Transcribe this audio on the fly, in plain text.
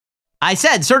I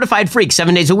said certified freak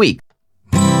 7 days a week.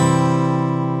 I'm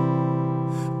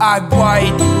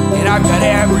white, and I've got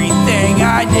everything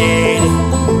I need.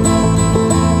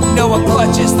 No one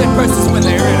clutches their purses when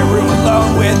they're in a room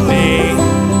alone with me.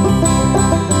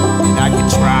 And I can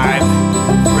drive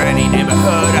through any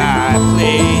neighborhood I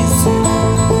please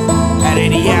at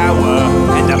any hour,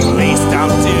 and the police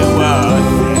don't do a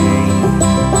thing.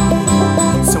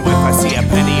 So if I see a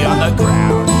penny on the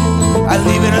ground, I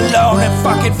leave it alone and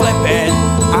fucking flip it.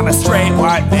 I'm a straight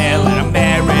white male in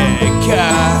America.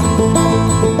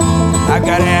 I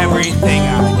got everything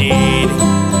I need.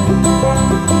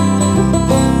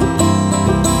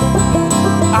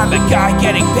 I'm a guy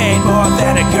getting paid more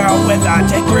than a girl with a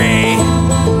degree.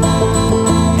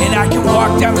 And I can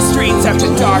walk down the streets after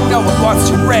dark, no one wants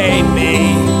to rape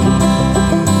me.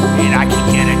 And I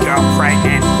can get a girl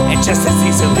pregnant and just as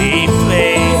easily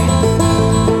flee.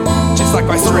 Just like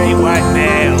my straight white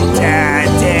male dad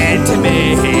did to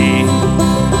me.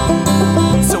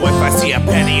 So if I see a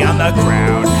penny on the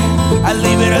ground, I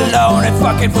leave it alone and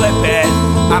fucking flip it.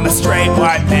 I'm a straight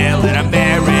white male in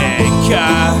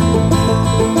America.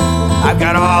 I've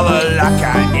got all the luck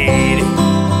I need.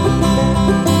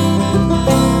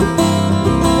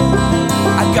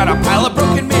 I've got a pile of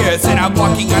broken mirrors and I'm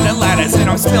walking under ladders and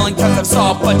I'm spilling tons of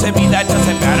salt, but to me that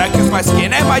doesn't matter, cause my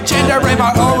skin and my gender and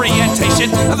my orientation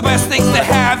are the best things to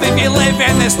have if you live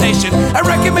in this nation. I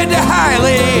recommend it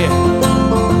highly.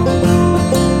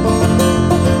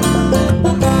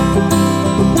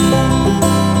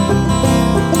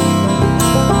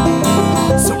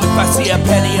 I see a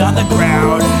penny on the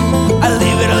ground, I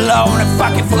leave it alone and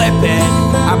fucking flip it.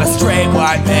 I'm a straight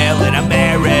white male in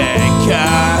America.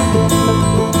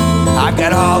 I've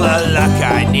got all the luck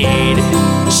I need.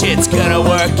 Shit's gonna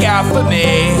work out for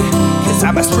me, cause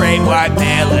I'm a straight white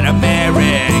male in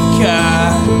America.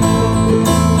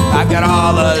 I've got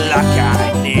all the luck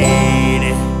I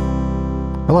need.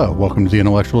 Hello, welcome to the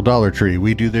Intellectual Dollar Tree.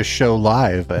 We do this show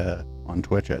live on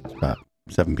Twitch at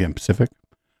 7 p.m. Pacific,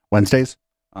 Wednesdays.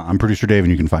 I'm producer Dave,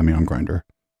 and you can find me on Grindr.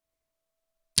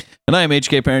 And I am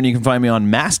HK Perrin. You can find me on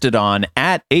Mastodon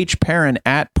at hperrin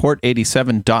at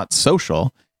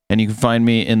port87.social. And you can find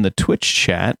me in the Twitch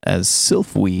chat as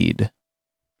Sylphweed.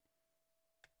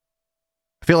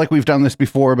 I feel like we've done this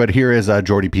before, but here is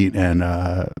Jordy Pete and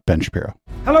Ben Shapiro.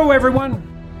 Hello, everyone.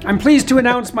 I'm pleased to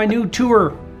announce my new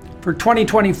tour for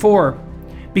 2024.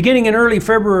 Beginning in early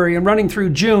February and running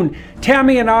through June,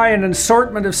 Tammy and I and an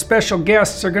assortment of special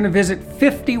guests are going to visit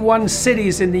 51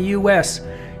 cities in the U.S.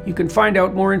 You can find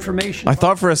out more information. I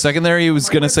thought for a second there he was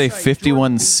going to say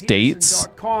 51 states.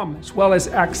 As well as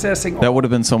accessing that would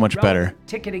have been so much better.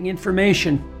 Ticketing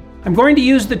information. I'm going to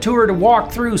use the tour to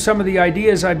walk through some of the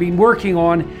ideas I've been working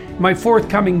on in my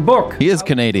forthcoming book. He is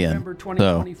Canadian,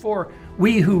 so.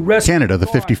 We Who Rescue Canada, the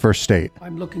 51st state.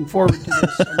 I'm looking forward to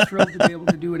this. I'm thrilled to be able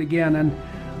to do it again, and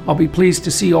I'll be pleased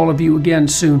to see all of you again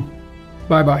soon.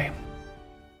 Bye-bye.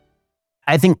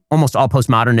 I think almost all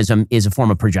postmodernism is a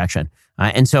form of projection.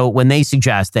 And so when they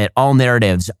suggest that all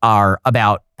narratives are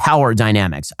about power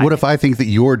dynamics. What if I think that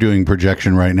you're doing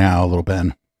projection right now, little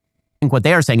Ben? I think what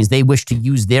they are saying is they wish to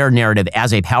use their narrative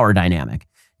as a power dynamic.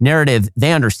 Narrative,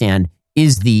 they understand,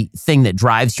 is the thing that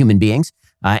drives human beings.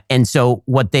 And so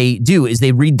what they do is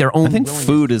they read their own. I think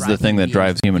food is the thing that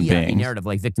drives human beings. Narrative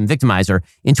like victim-victimizer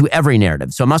into every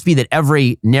narrative. So it must be that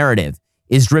every narrative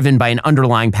is driven by an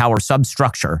underlying power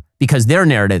substructure because their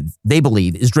narrative, they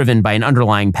believe, is driven by an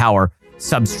underlying power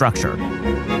substructure.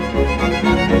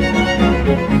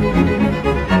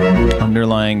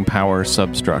 Underlying power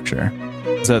substructure.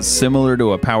 Is that similar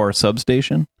to a power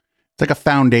substation? It's like a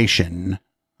foundation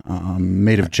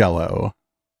made of Jell-O.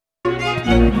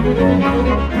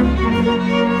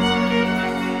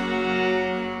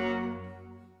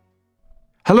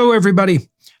 Hello, everybody.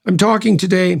 I'm talking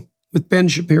today with Ben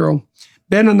Shapiro.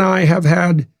 Ben and I have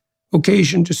had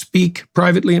occasion to speak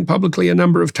privately and publicly a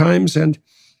number of times, and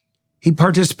he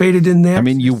participated in that. I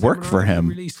mean, you work for him.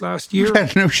 Released last year. Yeah,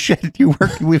 no shit. You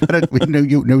work. We know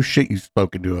you. No shit. You've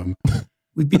spoken to him.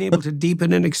 We've been able to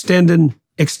deepen and extend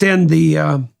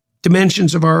the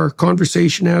dimensions of our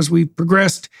conversation as we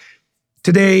progressed.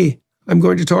 Today, I'm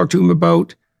going to talk to him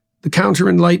about the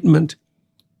counter-enlightenment,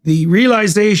 the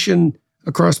realization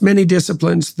across many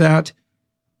disciplines that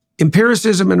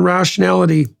empiricism and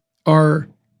rationality are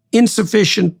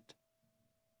insufficient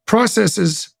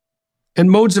processes and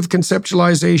modes of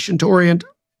conceptualization to orient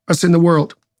us in the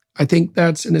world. I think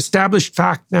that's an established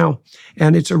fact now,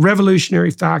 and it's a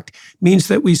revolutionary fact. Means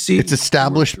that we see it's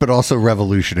established, but also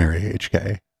revolutionary.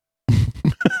 HK.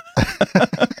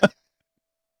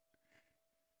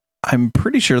 I'm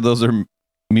pretty sure those are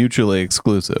mutually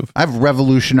exclusive. I've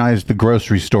revolutionized the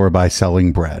grocery store by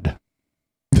selling bread.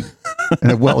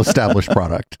 And a well-established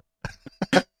product.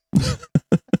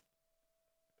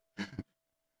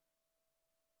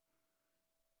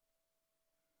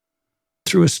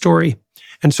 Through a story.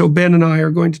 And so Ben and I are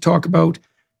going to talk about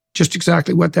just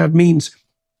exactly what that means.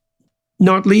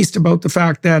 Not least about the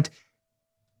fact that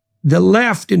the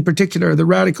left, in particular, the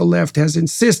radical left, has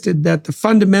insisted that the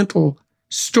fundamental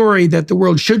story that the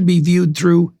world should be viewed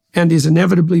through and is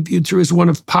inevitably viewed through is one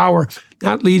of power.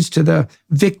 That leads to the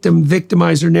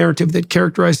victimizer narrative that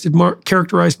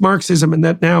characterized Marxism, and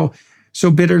that now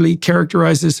so bitterly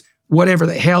characterizes whatever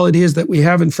the hell it is that we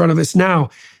have in front of us now.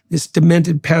 This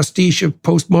demented pastiche of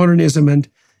postmodernism and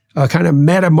kind of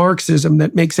meta-Marxism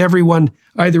that makes everyone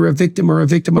either a victim or a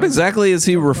victim. What exactly is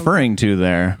he referring to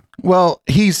there? Well,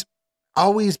 he's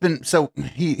always been, so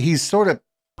he's sort of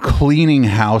cleaning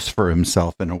house for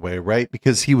himself in a way, right?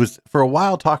 Because he was for a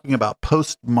while talking about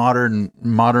modern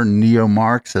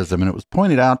neo-Marxism, and it was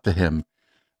pointed out to him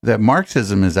that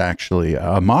Marxism is actually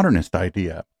a modernist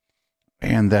idea,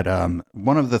 and that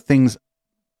one of the things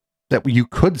that you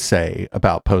could say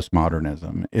about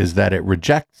postmodernism is that it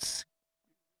rejects,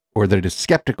 or that it is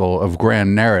skeptical of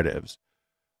grand narratives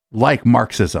like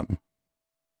Marxism.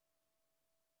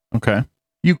 Okay.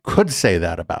 You could say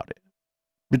that about it.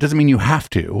 It doesn't mean you have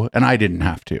to, and I didn't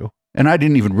have to. And I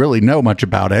didn't even really know much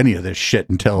about any of this shit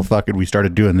until fucking we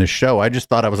started doing this show. I just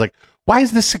thought, I was like, why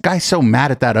is this guy so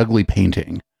mad at that ugly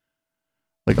painting?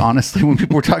 Like, honestly, when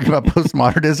people were talking about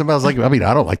postmodernism, I was like, I mean,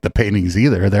 I don't like the paintings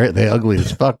either. They're ugly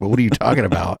as fuck, but what are you talking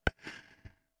about?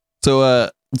 So,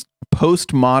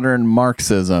 postmodern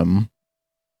Marxism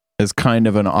is kind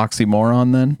of an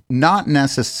oxymoron then? Not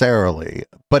necessarily,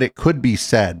 but it could be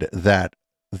said that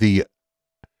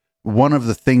one of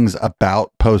the things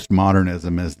about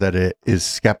postmodernism is that it is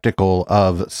skeptical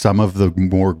of some of the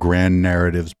more grand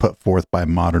narratives put forth by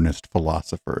modernist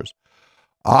philosophers.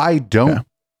 I don't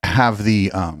have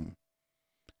the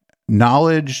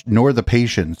knowledge nor the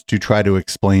patience to try to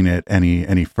explain it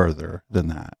any further than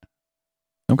that.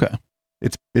 Okay.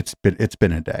 It's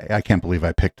been a day. I can't believe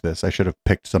I picked this. I should have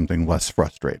picked something less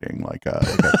frustrating, like a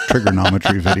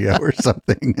trigonometry video or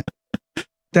something.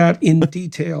 That in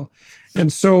detail.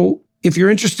 And so if you're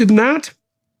interested in that,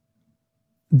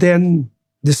 then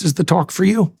this is the talk for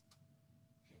you.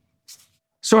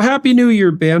 So Happy New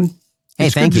Year, Ben. Hey,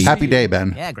 thank you. Happy day,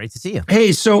 Ben. Yeah, great to see you.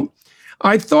 Hey, so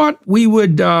I thought we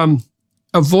would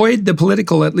avoid the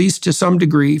political, at least to some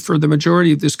degree, for the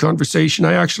majority of this conversation.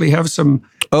 I actually have some...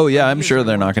 Oh, yeah, I'm sure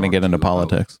they're not going to get into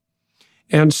politics.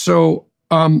 And so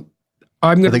I'm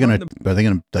going to... Are they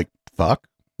gonna like fuck?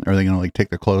 Are they gonna like take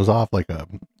their clothes off like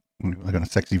on a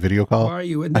sexy video call? Why are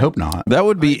you? I hope not. That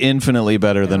would be infinitely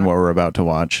better than what we're about to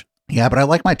watch. Yeah, but I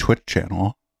like my Twitch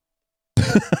channel.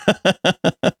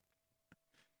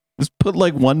 Just put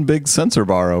like one big sensor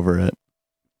bar over it.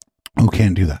 Oh,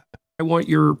 can't do that. I want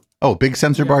your... Oh, big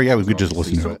sensor bar? Yeah, we could just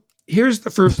listen to it. Here's the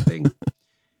first thing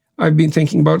I've been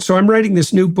thinking about. So I'm writing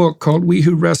this new book called We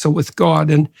Who Wrestle with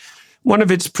God. And one of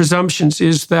its presumptions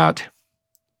is that,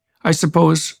 I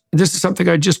suppose, this is something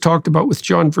I just talked about with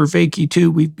John Vervaeke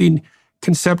too. We've been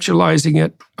conceptualizing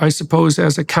it, I suppose,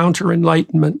 as a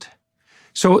counter-enlightenment.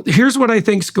 So here's what I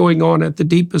think's going on at the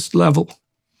deepest level.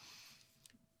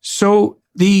 So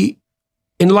the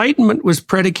Enlightenment was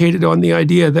predicated on the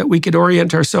idea that we could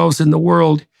orient ourselves in the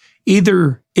world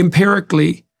either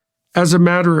empirically, as a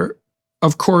matter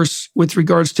of course, with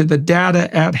regards to the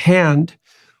data at hand,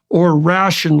 or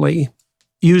rationally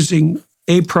using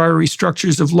a priori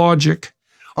structures of logic.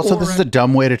 Also, this is a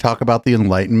dumb way to talk about the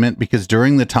Enlightenment, because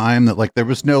during the time that like there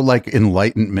was no like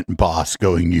Enlightenment boss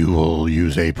going, you will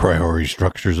use a priori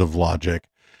structures of logic.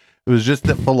 It was just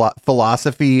that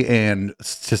philosophy and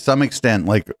to some extent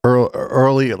like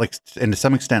early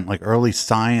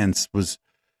science was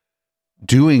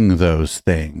doing those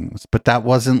things, but that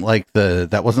wasn't like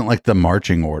the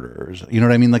marching orders. You know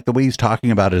what I mean? Like the way he's talking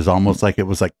about it is almost like it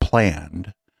was like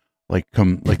planned, like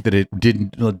that it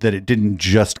didn't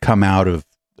just come out of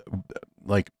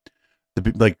like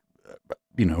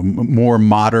more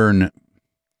modern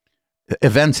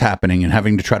events happening and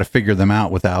having to try to figure them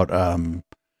out without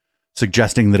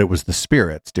suggesting that it was the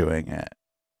spirits doing it.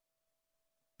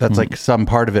 That's like some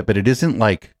part of it, but it isn't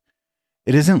like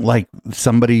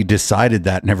somebody decided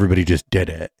that and everybody just did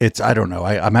it. I don't know.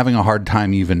 I'm having a hard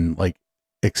time even like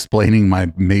explaining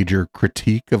my major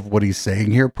critique of what he's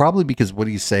saying here, probably because what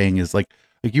he's saying is like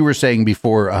you were saying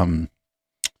before all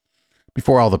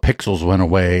the pixels went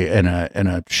away in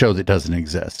a show that doesn't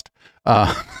exist.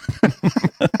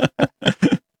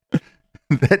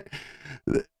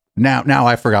 That now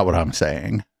I forgot what I'm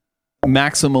saying.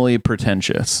 maximally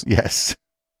pretentious. Yes.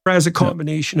 as a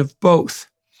combination of both.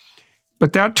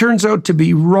 But that turns out to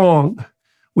be wrong,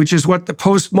 which is what the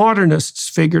postmodernists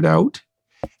figured out.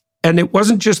 And it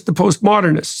wasn't just the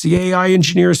postmodernists. The AI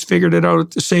engineers figured it out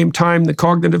at the same time, the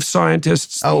cognitive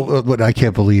scientists. But I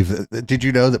can't believe it. Did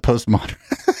you know that postmodern...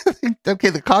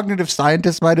 Okay, the cognitive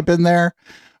scientists might have been there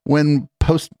when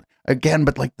again,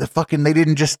 but like they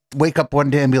didn't just wake up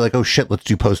one day and be like, oh shit, let's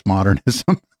do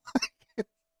postmodernism.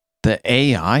 The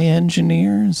AI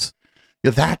engineers?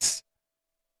 Yeah,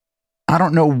 I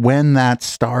don't know when that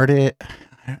started.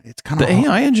 It's kind of the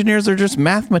AI engineers are just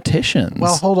mathematicians.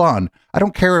 Well, hold on. I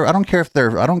don't care if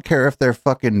they're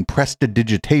fucking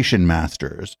prestidigitation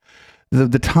masters. The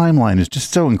timeline is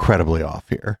just so incredibly off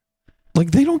here.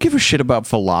 Like, they don't give a shit about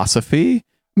philosophy.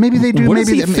 Maybe they do. What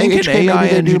Maybe does he think an AI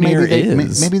engineer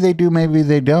is? Maybe they do. Maybe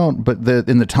they don't. But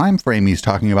in the time frame he's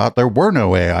talking about, there were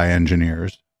no AI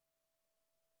engineers.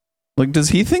 Like, does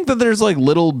he think that there's like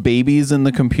little babies in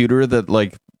the computer that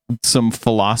like some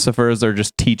philosophers are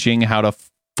just teaching how to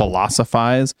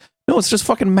philosophize? No, it's just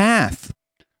fucking math.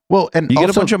 Well, and you also,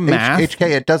 get a bunch of math. HK,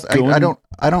 it does.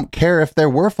 I don't care if there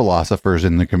were philosophers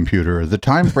in the computer. The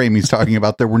time frame he's talking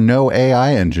about, there were no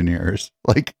AI engineers.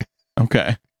 Like,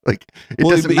 okay, like it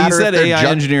doesn't matter. He said AI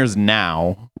engineers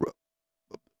now,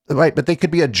 right? But they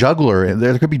could be a juggler.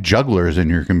 There could be jugglers in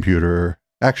your computer.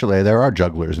 Actually, there are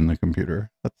jugglers in the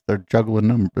computer. They're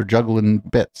juggling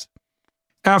bits.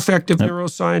 Affective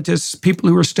neuroscientists, people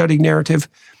who are studying narrative.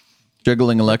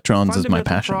 Juggling electrons is my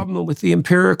passion. The problem with the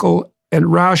empirical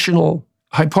and rational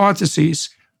hypotheses,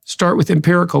 start with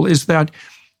empirical, is that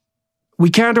we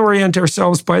can't orient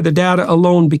ourselves by the data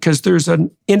alone because there's an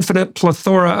infinite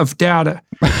plethora of data.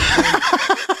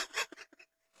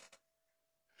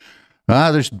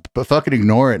 Fucking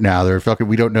ignore it now.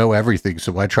 We don't know everything,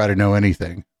 so why try to know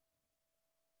anything?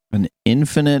 An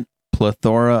infinite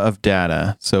plethora of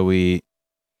data, so we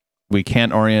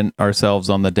can't orient ourselves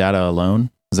on the data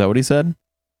alone. Is that what he said?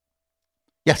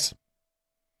 Yes.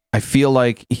 I feel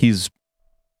like he's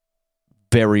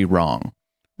very wrong.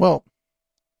 Well,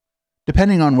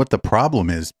 depending on what the problem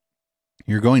is,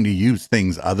 you're going to use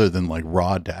things other than like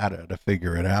raw data to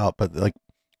figure it out. But like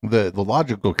the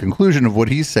logical conclusion of what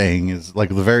he's saying is like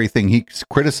the very thing he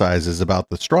criticizes about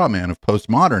the straw man of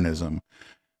postmodernism,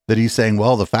 that he's saying,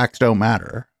 well, the facts don't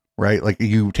matter, right? Like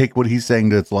you take what he's saying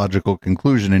to its logical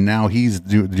conclusion, and now he's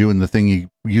doing the thing he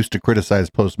used to criticize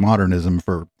postmodernism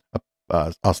for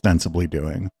ostensibly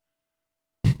doing.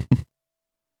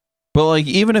 But like,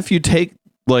 even if you're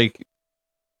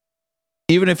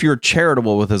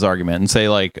charitable with his argument and say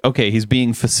like, okay, he's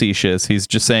being facetious, he's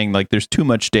just saying like there's too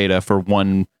much data for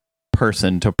one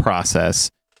person to process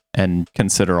and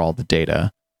consider all the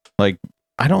data. Like,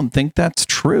 I don't think that's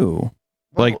true.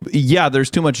 Like, yeah, there's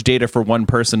too much data for one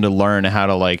person to learn how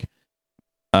to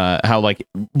how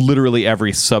literally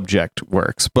every subject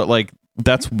works. But like,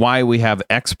 that's why we have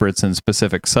experts in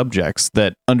specific subjects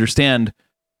that understand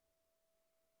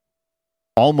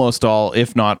almost all,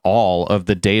 if not all, of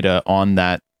the data on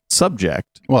that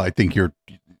subject. Well, I think your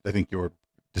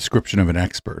description of an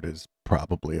expert is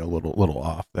probably a little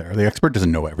off there. The expert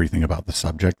doesn't know everything about the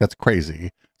subject. That's crazy.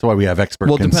 That's why we have expert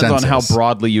consensus. Well, it depends on how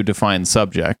broadly you define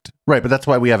subject. Right, but that's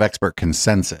why we have expert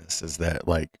consensus, is that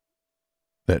like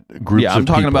that groups I'm of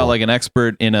talking people, about like an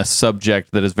expert in a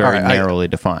subject that is very narrowly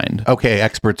defined. Okay,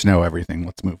 experts know everything.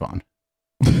 Let's move on.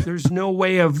 There's no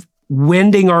way of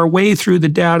wending our way through the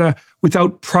data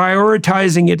without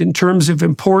prioritizing it in terms of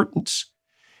importance.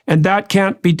 And that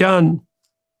can't be done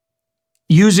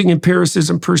using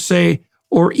empiricism per se,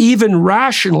 or even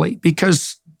rationally,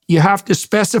 because you have to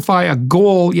specify a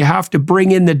goal. You have to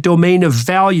bring in the domain of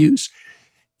values.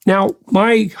 Now,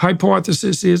 my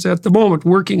hypothesis is, at the moment,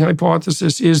 working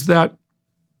hypothesis is that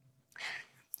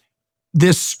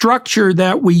this structure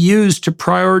that we use to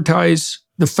prioritize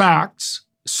the facts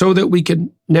so that we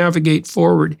can navigate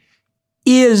forward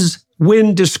is,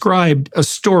 when described, a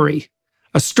story.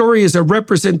 A story is a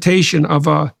representation of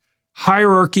a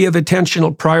hierarchy of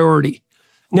attentional priority.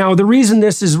 Now, the reason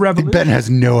this is revolutionary... Ben has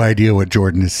no idea what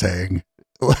Jordan is saying.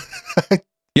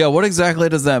 Yeah, what exactly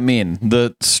does that mean?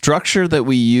 The structure that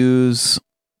we use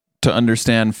to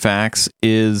understand facts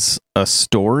is a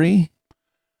story?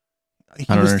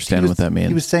 I don't understand what that means.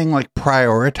 He was saying like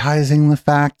prioritizing the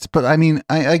facts, but I mean,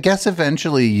 I guess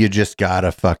eventually you just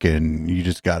gotta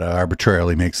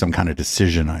arbitrarily make some kind of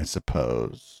decision, I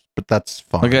suppose. But that's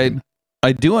fine. Like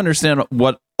I do understand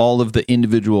what all of the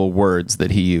individual words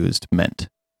that he used meant.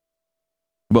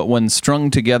 But when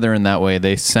strung together in that way,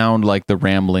 they sound like the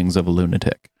ramblings of a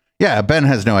lunatic. Yeah, Ben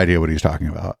has no idea what he's talking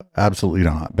about. Absolutely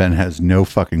not. Ben has no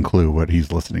fucking clue what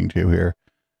he's listening to here.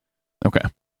 Okay.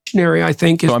 I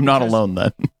think, is So I'm not because alone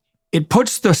then. it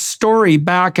puts the story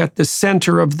back at the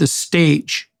center of the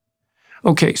stage.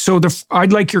 Okay, so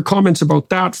I'd like your comments about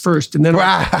that first, and then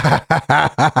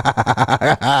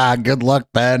Good luck,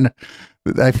 Ben.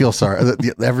 I feel sorry.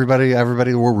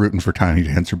 Everybody, we're rooting for Tiny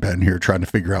Dancer Ben here, trying to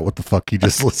figure out what the fuck he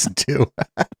just listened to.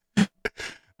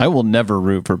 I will never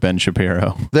root for Ben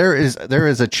Shapiro. There is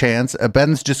a chance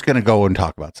Ben's just going to go and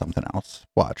talk about something else.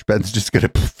 Watch. Ben's just going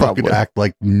to fucking act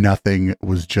like nothing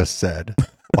was just said.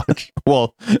 Watch.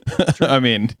 Well, I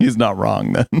mean, he's not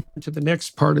wrong then. to the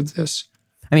next part of this.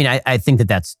 I mean, I think that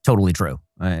that's totally true.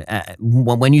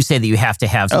 When you say that you have to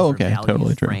have some sort of value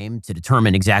totally true. frame to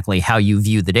determine exactly how you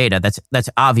view the data, that's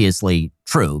obviously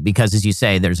true, because as you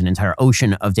say, there's an entire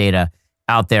ocean of data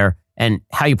out there, and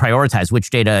how you prioritize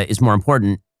which data is more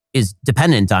important is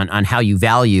dependent on how you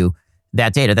value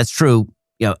that data. That's true,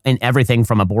 in everything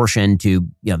from abortion to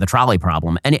the trolley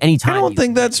problem. Anytime I don't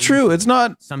think that's true. It's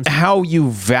not how you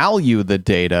value the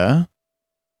data.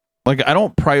 Like, I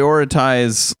don't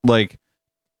prioritize, like,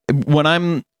 when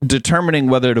I'm determining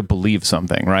whether to believe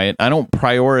something, right? I don't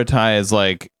prioritize,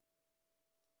 like,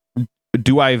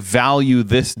 do I value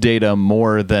this data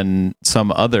more than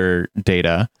some other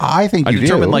data? I think I you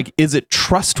determine, do. like, is it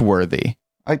trustworthy?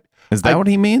 Is that what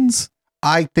he means?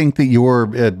 I think that you're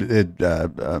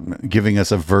giving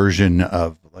us a version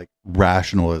of like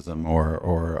rationalism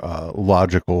or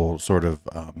logical sort of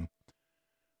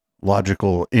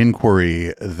logical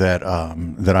inquiry that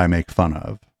I make fun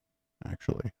of.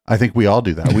 Actually, I think we all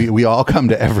do that. We all come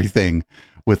to everything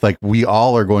with like, we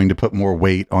all are going to put more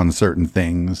weight on certain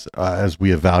things as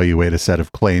we evaluate a set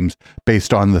of claims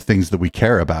based on the things that we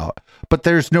care about. But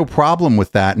there's no problem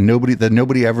with that. And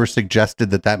nobody ever suggested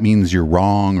that means you're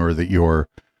wrong, or that you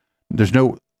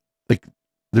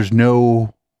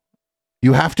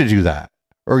have to do that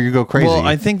or you go crazy. Well,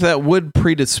 I think that would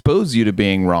predispose you to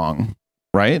being wrong,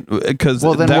 right? Because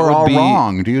then that we're would all be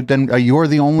wrong, dude. Then you're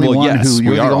the only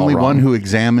one who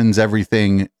examines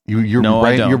everything.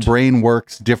 Your brain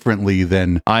works differently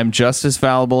than. I'm just as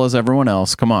fallible as everyone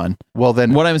else. Come on. Well,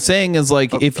 then what I'm saying is,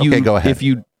 like, go ahead.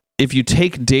 if you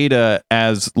take data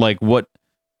as like what,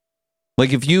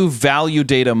 like, if you value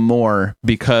data more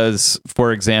because,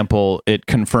 for example, it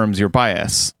confirms your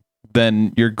bias,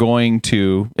 then you're going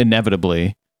to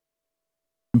inevitably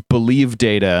believe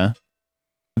data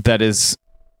that is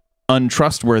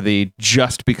untrustworthy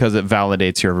just because it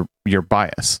validates your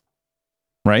bias,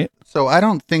 right? So I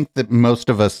don't think that most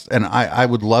of us, and I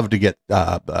would love to get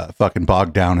fucking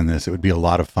bogged down in this. It would be a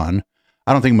lot of fun.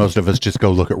 I don't think most of us just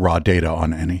go look at raw data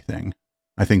on anything.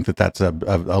 I think that that's a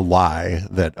lie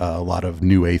that a lot of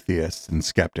new atheists and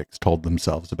skeptics told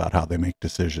themselves about how they make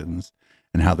decisions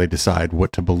and how they decide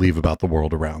what to believe about the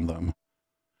world around them.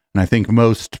 And I think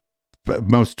most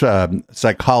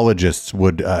psychologists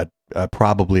would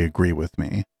probably agree with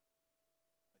me.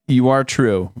 You are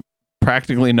true.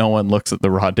 Practically no one looks at the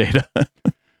raw data.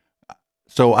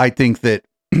 So I think that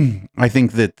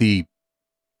the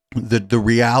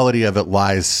reality of it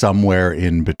lies somewhere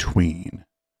in between.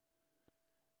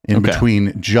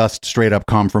 Between just straight up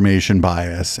confirmation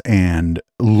bias and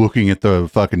looking at the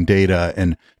fucking data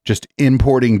and just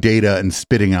importing data and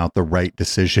spitting out the right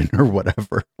decision or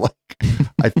whatever. Like,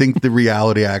 I think the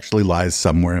reality actually lies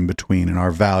somewhere in between, and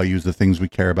our values, the things we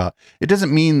care about. It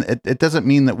doesn't mean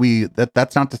that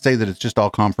that's not to say that it's just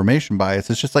all confirmation bias.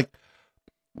 It's just like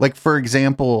for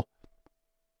example,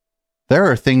 there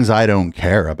are things I don't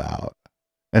care about,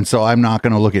 and so I'm not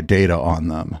going to look at data on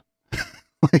them.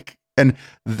 And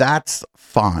that's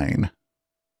fine.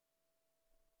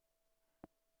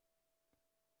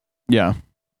 Yeah.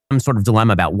 Some sort of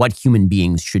dilemma about what human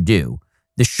beings should do.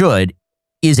 The should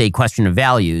is a question of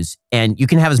values, and you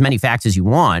can have as many facts as you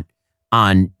want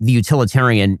on the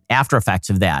utilitarian after effects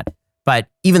of that. But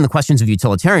even the questions of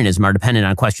utilitarianism are dependent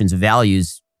on questions of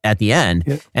values at the end.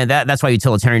 Yeah. And that's why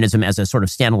utilitarianism as a sort of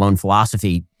standalone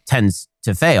philosophy tends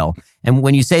to fail. And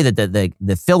when you say that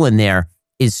the fill in there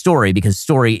is story, because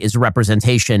story is a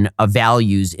representation of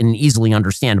values in an easily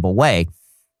understandable way,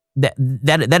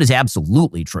 that is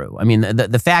absolutely true. I mean,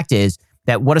 the fact is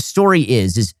that what a story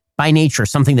is by nature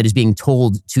something that is being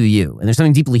told to you. And there's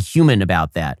something deeply human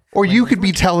about that. Or you could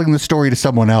be telling the story to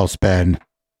someone else, Ben.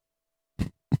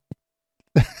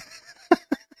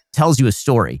 Tells you a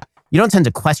story. You don't tend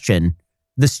to question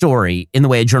the story in the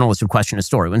way a journalist would question a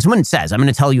story. When someone says, I'm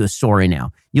going to tell you a story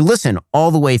now, you listen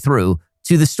all the way through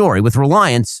to the story with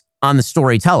reliance on the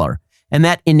storyteller. And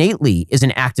that innately is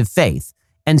an act of faith.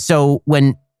 And so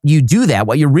when you do that,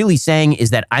 what you're really saying is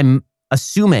that I'm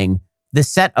assuming the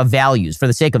set of values for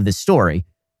the sake of this story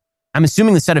I'm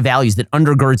assuming the set of values that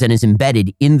undergirds and is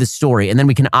embedded in the story, and then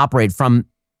we can operate from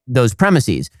those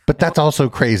premises. But that's also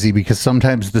crazy because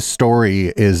sometimes the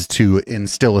story is to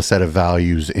instill a set of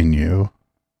values in you.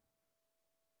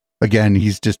 Again,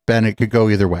 it could go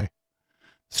either way.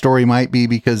 Story might be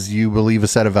because you believe a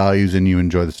set of values and you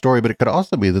enjoy the story, but it could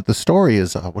also be that the story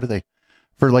is,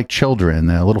 for like children,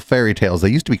 little fairy tales. They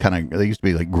used to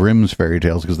be like Grimm's fairy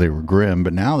tales because they were grim,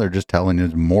 but now they're just telling you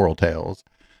moral tales.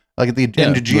 Like at the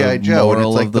end of G.I. Joe, and it's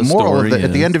like the moral of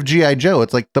at the end of G.I. Joe,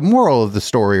 it's like the moral of the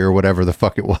story or whatever the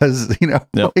fuck it was, Yep.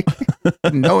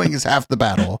 like, knowing is half the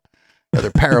battle.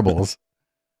 They're parables.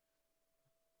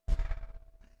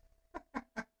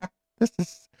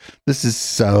 This is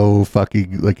so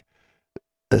fucking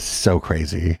this is so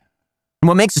crazy. And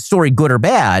what makes a story good or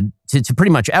bad to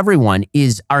pretty much everyone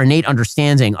is our innate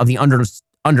understanding of the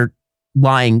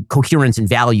underlying coherence and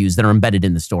values that are embedded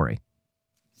in the story.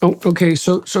 Oh, okay.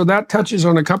 So that touches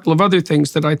on a couple of other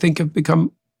things that I think have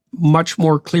become much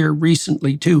more clear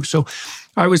recently too. So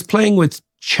I was playing with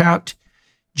Chat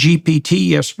GPT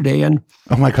yesterday, and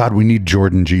oh my God, we need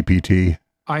Jordan GPT.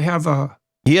 I have a.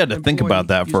 He had to think about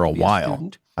that for a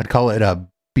while. I'd call it a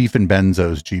Beef and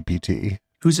Benzo's GPT.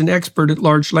 Who's an expert at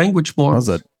large language models.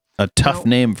 That was a tough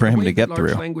name for him to get through.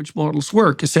 Large language models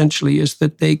work essentially is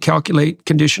that they calculate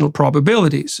conditional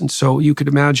probabilities. And so you could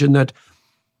imagine that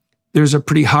there's a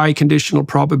pretty high conditional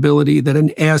probability that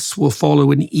an S will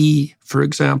follow an E, for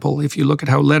example, if you look at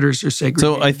how letters are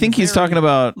segregated. So I think he's talking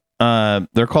about,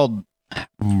 they're called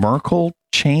Merkle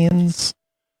chains,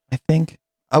 I think.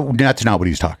 Oh, that's not what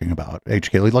he's talking about.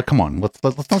 HK, like, come on,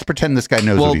 let's pretend this guy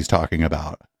knows what he's talking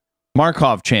about.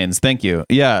 Markov chains, thank you.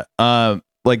 Yeah,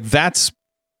 like that's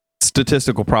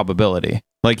statistical probability.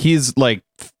 Like he's like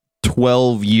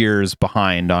 12 years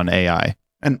behind on AI.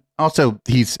 And also,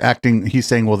 he's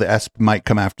saying, well, the S might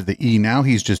come after the E. Now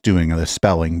he's just doing the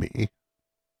spelling bee.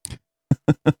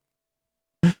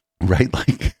 Right?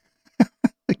 Like,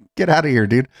 get out of here,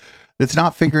 dude. It's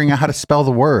not figuring out how to spell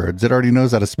the words. It already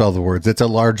knows how to spell the words. It's a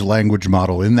large language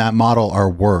model. In that model are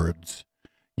words.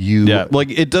 Yeah, like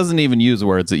it doesn't even use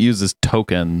words. It uses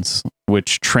tokens,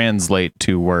 which translate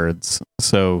to words.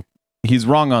 So he's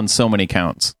wrong on so many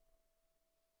counts.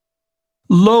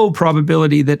 Low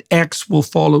probability that X will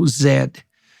follow Z.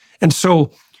 And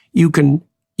so you can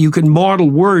model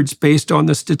words based on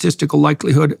the statistical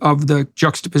likelihood of the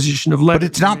juxtaposition of letters.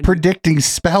 But it's not predicting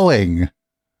spelling.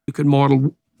 You can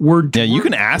model word to Yeah, you word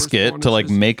can ask it to like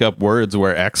make up words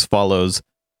where X follows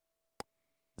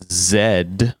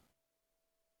Z.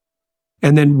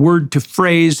 And then word to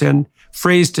phrase and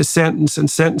phrase to sentence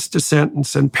and sentence to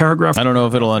sentence and paragraph. I don't know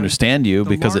if it'll understand you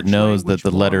because it knows that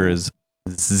the letter is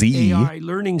Z. AI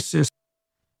learning system.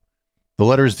 The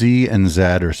letters Z and Z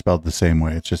are spelled the same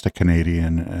way. It's just a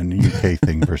Canadian and UK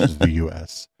thing versus the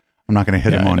US. I'm not going to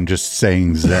hit him on just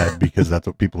saying Z because that's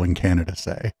what people in Canada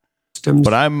say.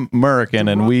 But I'm American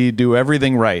and we do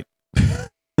everything right.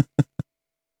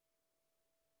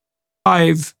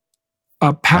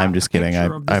 I'm just kidding.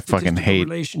 I fucking hate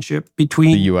relationship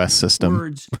between the US system.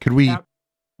 Words. Could we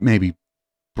maybe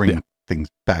bring things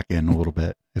back in a little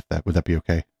bit? Would that be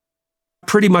okay?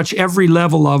 Pretty much every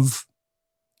level of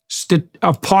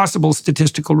possible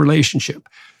statistical relationship.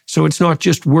 So it's not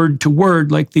just word to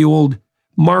word like the old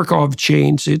Markov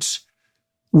chains. It's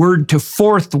word to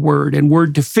fourth word and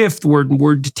word to fifth word and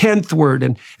word to 10th word.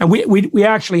 And we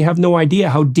actually have no idea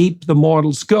how deep the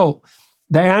models go.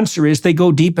 The answer is they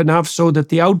go deep enough so that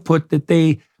the output that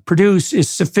they produce is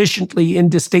sufficiently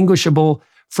indistinguishable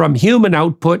from human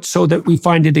output so that we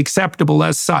find it acceptable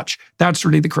as such. That's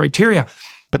really the criteria.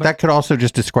 But that could also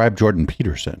just describe Jordan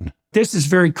Peterson. This is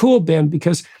very cool, Ben,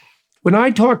 because when I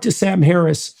talked to Sam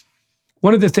Harris,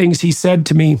 one of the things he said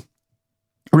to me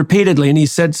repeatedly, and he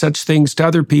said such things to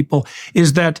other people,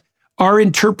 is that our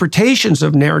interpretations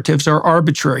of narratives are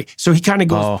arbitrary. So he kind of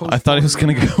goes. Oh, I thought he was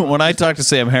going to go. When I talked to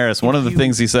Sam Harris, one of the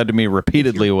things he said to me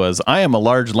repeatedly was, I am a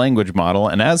large language model,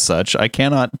 and as such, I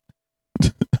cannot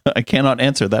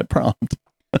answer that prompt.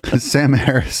 Sam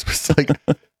Harris was like,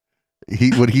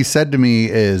 what he said to me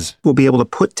is, we'll be able to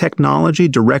put technology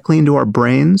directly into our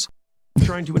brains.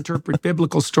 Trying to interpret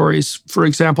biblical stories, for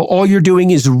example, all you're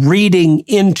doing is reading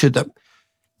into them.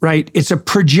 Right? It's a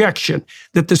projection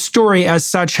that the story as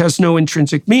such has no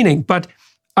intrinsic meaning. But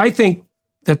I think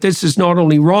that this is not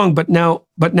only wrong, but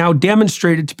now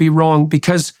demonstrated to be wrong,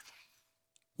 because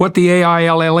what the AI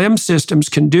LLM systems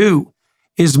can do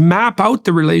is map out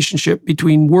the relationship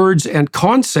between words and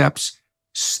concepts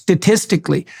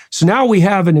statistically. So now we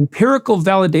have an empirical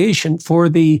validation for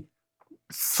the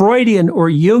Freudian or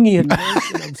Jungian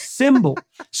notion of symbol.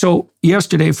 So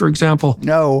yesterday, for example,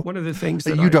 one of the things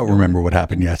that you don't remember what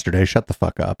happened yesterday. Shut the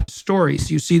fuck up. Stories,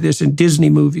 you see this in Disney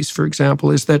movies, for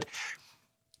example, is that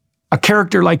a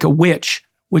character like a witch,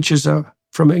 which is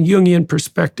from a Jungian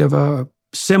perspective, a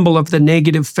symbol of the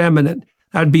negative feminine,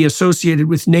 that'd be associated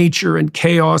with nature and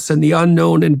chaos and the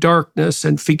unknown and darkness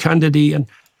and fecundity. And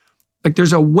like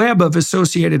there's a web of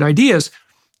associated ideas.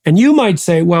 And you might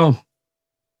say, well,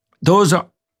 those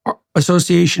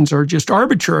associations are just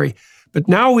arbitrary. But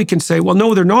now we can say, well,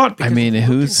 no, they're not. I mean,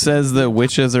 who says that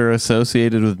witches are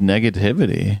associated with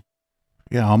negativity?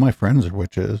 Yeah, all my friends are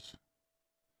witches.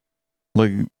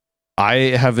 Like, I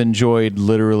have enjoyed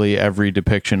literally every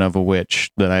depiction of a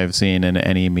witch that I have seen in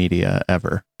any media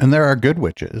ever. And there are good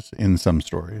witches in some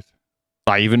stories.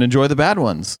 I even enjoy the bad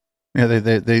ones. Yeah,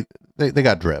 they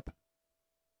got drip.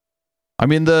 I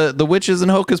mean, the witches in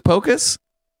Hocus Pocus,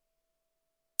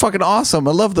 fucking awesome.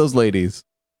 I love those ladies.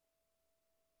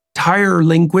 Entire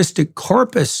linguistic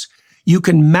corpus, you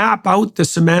can map out the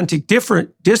semantic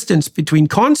distance between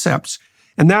concepts.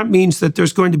 And that means that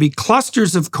there's going to be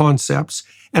clusters of concepts,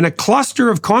 and a cluster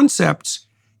of concepts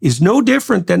is no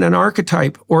different than an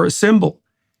archetype or a symbol.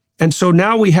 And so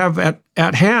now we have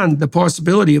at hand the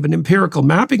possibility of an empirical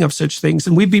mapping of such things.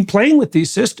 And we've been playing with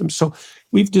these systems. So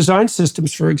we've designed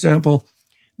systems, for example,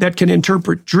 that can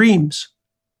interpret dreams.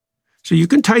 So you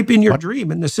can type in your dream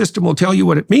and the system will tell you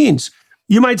what it means.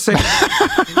 You might say,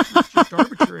 it's just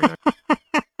arbitrary.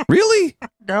 Really?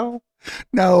 No.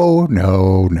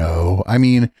 I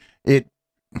mean,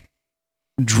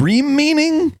 dream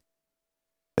meaning?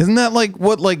 Isn't that like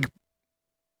what like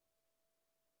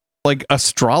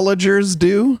astrologers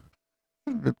do?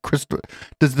 Crystal.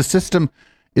 Does the system,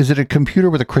 is it a computer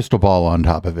with a crystal ball on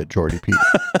top of it, Jordy Pete?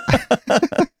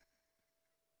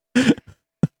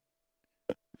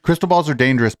 Crystal balls are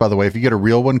dangerous, by the way. If you get a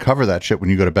real one, cover that shit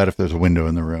when you go to bed. If there's a window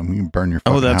in the room, you can burn your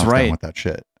fucking house down with that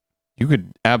shit. You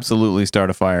could absolutely start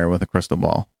a fire with a crystal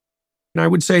ball. And I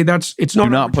would say it's not. Do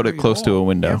not put it close to a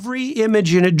window. Every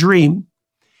image in a dream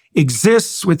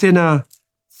exists within a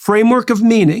framework of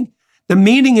meaning. The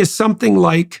meaning is something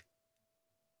like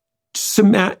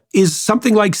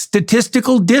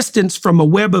statistical distance from a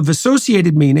web of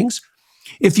associated meanings.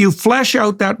 If you flesh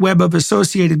out that web of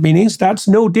associated meanings, that's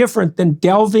no different than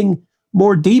delving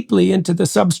more deeply into the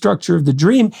substructure of the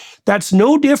dream. That's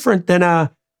no different than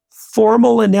a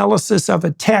formal analysis of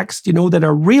a text, that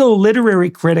a real literary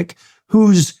critic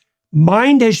whose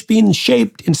mind has been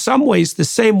shaped in some ways the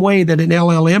same way that an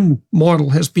LLM model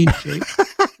has been shaped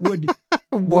would.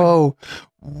 Whoa.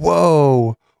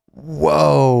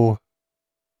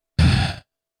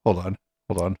 Hold on.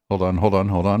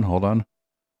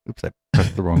 Oops, I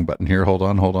pressed the wrong button here. Hold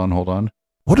on.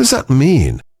 What does that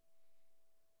mean?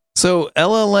 So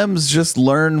LLMs just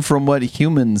learn from what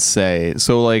humans say.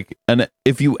 So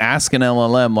if you ask an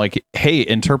LLM, like, hey,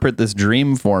 interpret this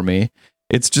dream for me,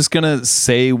 it's just going to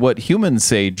say what humans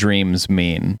say dreams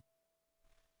mean,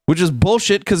 which is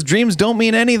bullshit because dreams don't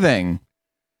mean anything.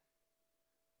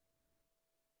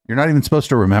 You're not even supposed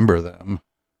to remember them.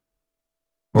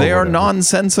 They are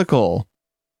nonsensical.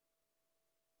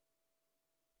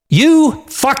 You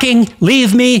fucking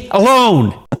leave me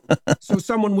alone. So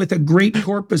someone with a great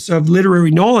corpus of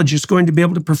literary knowledge is going to be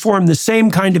able to perform the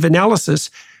same kind of analysis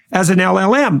as an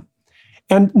LLM.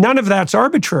 And none of that's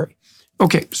arbitrary.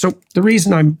 Okay, so the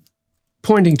reason I'm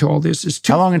pointing to all this is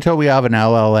how long until we have an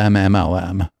LLM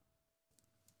MLM?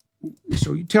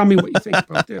 So you tell me what you think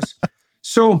about this.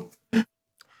 So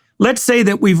let's say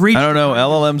that we've reached... I don't know.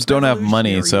 LLMs don't have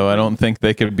money, so I don't think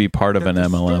they could be part of an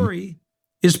MLM. Story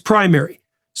is primary.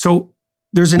 So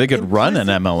there's they could run an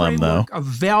MLM though. Of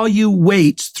value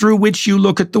weights through which you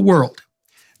look at the world.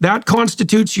 That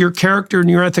constitutes your character and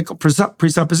your ethical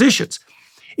presuppositions.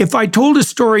 If I told a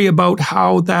story about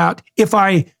if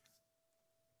I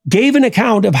gave an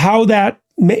account of how that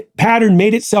pattern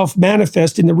made itself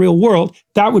manifest in the real world,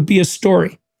 that would be a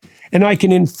story. And I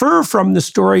can infer from the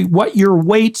story what your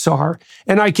weights are,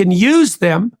 and I can use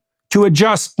them to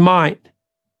adjust mine.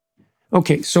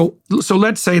 Okay, so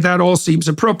let's say that all seems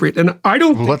appropriate, and I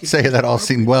don't. Let's say that all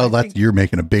seemed you're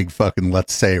making a big fucking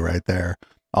let's say right there.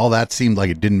 All that seemed like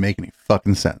it didn't make any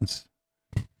fucking sense.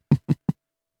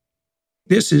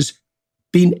 This has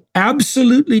been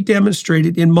absolutely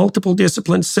demonstrated in multiple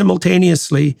disciplines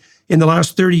simultaneously in the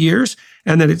last 30 years,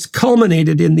 and that it's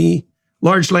culminated in the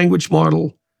large language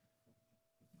model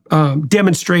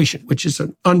demonstration, which is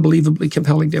an unbelievably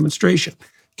compelling demonstration.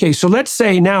 Okay, so let's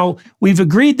say now we've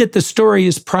agreed that the story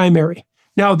is primary.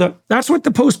 Now, that's what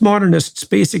the postmodernists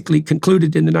basically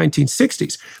concluded in the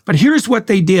 1960s. But here's what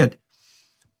they did.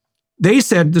 they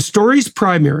said the story's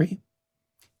primary,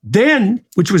 then,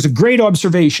 which was a great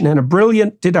observation and a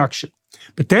brilliant deduction.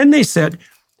 But then they said,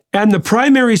 and the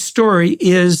primary story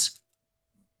is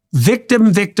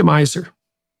victim-victimizer.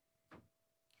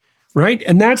 Right?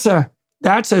 And that's a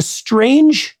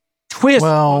strange twist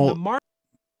on the mark.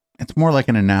 It's more like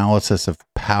an analysis of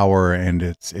power and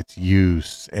its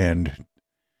use and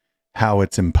how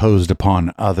it's imposed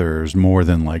upon others more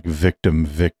than like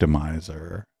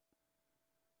victim-victimizer.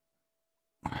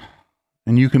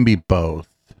 And you can be both.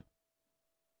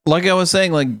 Like I was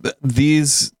saying, like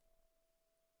these,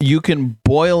 you can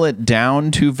boil it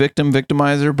down to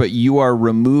victim-victimizer, but you are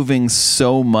removing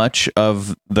so much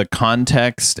of the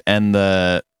context and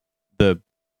the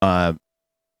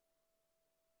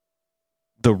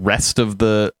rest of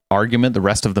the argument, the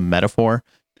rest of the metaphor,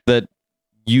 that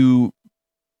you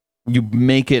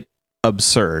make it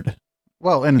absurd.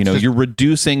 Well, and you're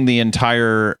reducing the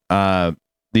entire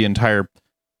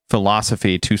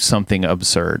philosophy to something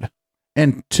absurd.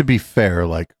 And to be fair,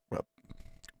 like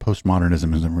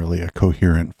postmodernism isn't really a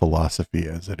coherent philosophy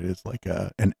as it is like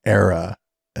an era,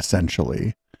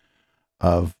 essentially,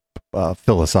 of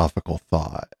philosophical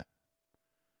thought.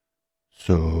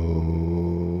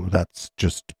 So that's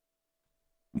just.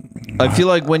 I feel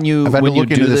like when you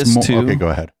do this too. Okay, go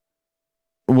ahead.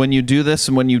 When you do this,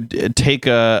 and when you take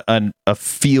a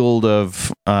field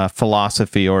of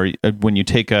philosophy, or when you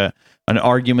take an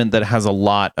argument that has a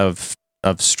lot of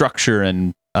structure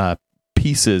and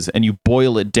pieces, and you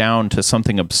boil it down to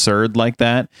something absurd like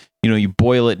that, you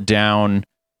boil it down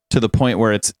to the point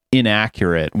where it's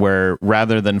inaccurate, where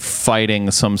rather than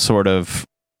fighting some sort of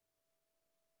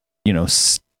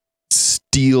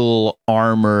steel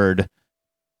armored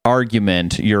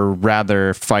argument, you're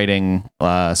rather fighting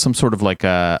some sort of like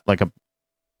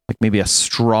maybe a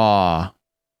straw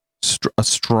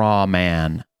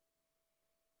man.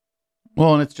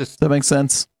 Well, and it's just, does that make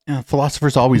sense? Yeah,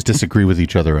 philosophers always disagree with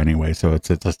each other anyway, so it's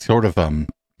a sort of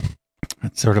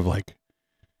it's sort of like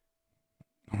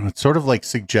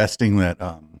suggesting that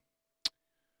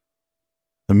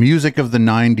the music of the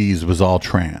 90s was all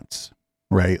trance,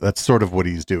 right? That's sort of what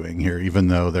he's doing here, even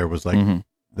though there was like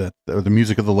that the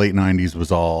music of the late 90s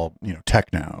was all,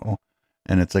 techno,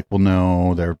 and it's like, well,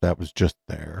 no, that was just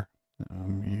there.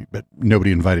 But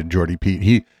nobody invited Jordy Pete.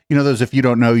 He, those if you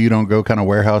don't know, you don't go kind of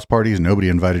warehouse parties. Nobody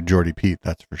invited Jordy Pete,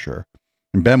 that's for sure.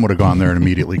 And Ben would have gone there and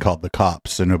immediately called the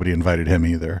cops, so nobody invited him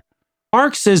either.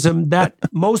 Marxism that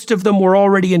most of them were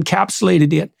already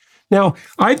encapsulated in. Now,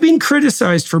 I've been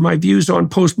criticized for my views on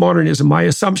postmodernism, my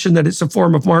assumption that it's a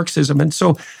form of Marxism. And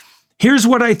so here's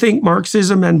what I think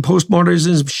Marxism and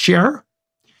postmodernism share,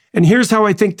 and here's how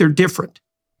I think they're different.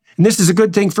 And this is a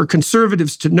good thing for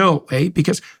conservatives to know,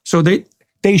 because so they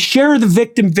share the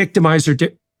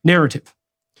victim-victimizer narrative.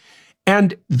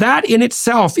 And that in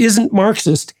itself isn't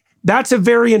Marxist. That's a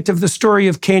variant of the story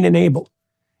of Cain and Abel.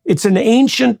 It's the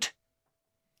ancient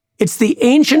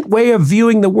way of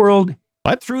viewing the world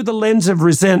through the lens of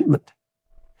resentment.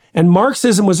 And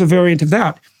Marxism was a variant of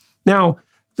that. Now,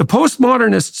 the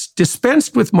postmodernists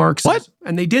dispensed with Marxism,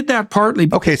 and they did that partly.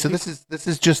 Okay, so this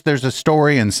is just, there's a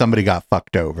story and somebody got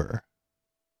fucked over.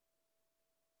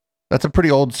 That's a pretty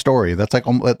old story. That's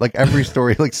like every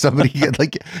story, like somebody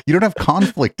like you don't have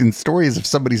conflict in stories if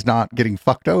somebody's not getting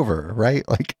fucked over, right?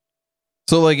 Like,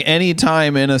 so like any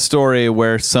time in a story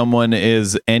where someone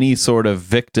is any sort of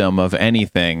victim of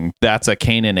anything, that's a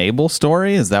Cain and Abel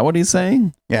story. Is that what he's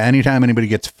saying? Yeah. Anytime anybody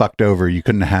gets fucked over, you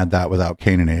couldn't have had that without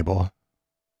Cain and Abel.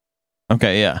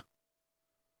 Okay, yeah.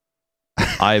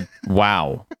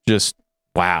 Wow. Just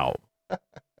wow.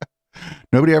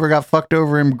 Nobody ever got fucked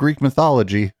over in Greek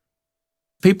mythology.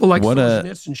 People like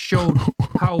Solzhenitsyn showed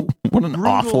how what an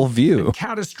awful view, and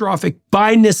catastrophic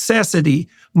by necessity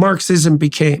Marxism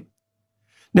became.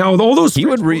 Now, with all those, he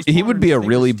would be a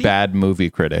really bad movie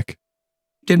critic.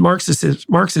 Did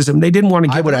Marxism? They didn't want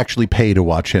to. I would actually pay to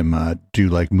watch him do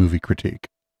like movie critique.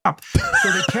 So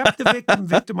they kept the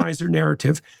victim-victimizer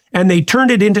narrative and they turned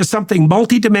it into something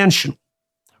multidimensional,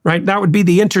 right? That would be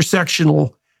the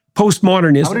intersectional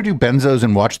postmodernism. I want to do benzos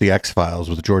and watch the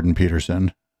X-Files with Jordan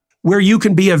Peterson, where you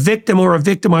can be a victim or a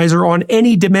victimizer on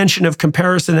any dimension of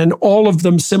comparison and all of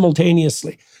them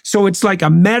simultaneously. So it's like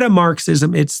a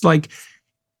meta-Marxism. It's like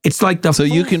the. So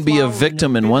you can be a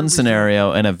victim in one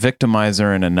scenario and a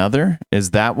victimizer in another. Is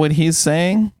that what he's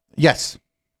saying? Yes.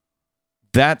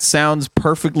 That sounds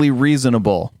perfectly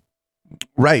reasonable.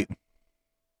 Right.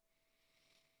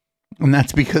 And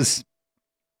that's because...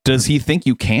 Does he think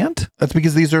you can't? That's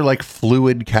because these are like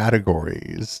fluid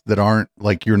categories that aren't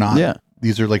like you're not... Yeah.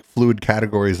 These are like fluid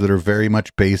categories that are very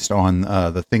much based on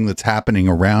the thing that's happening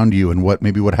around you and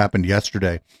what happened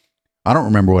yesterday. I don't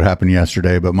remember what happened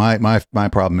yesterday, but my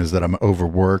problem is that I'm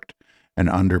overworked and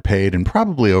underpaid and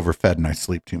probably overfed, and I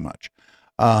sleep too much.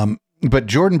 But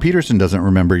Jordan Peterson doesn't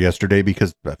remember yesterday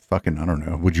because I don't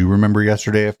know. Would you remember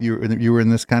yesterday if you were in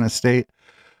this kind of state?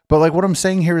 But like what I'm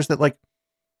saying here is that like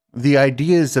the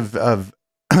ideas of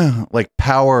like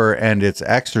power and its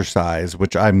exercise,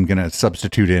 which I'm going to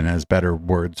substitute in as better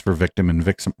words for victim and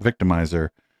victimizer,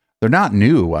 they're not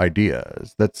new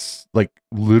ideas. That's like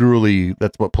literally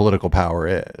that's what political power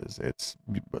is. It's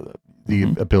the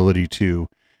ability to,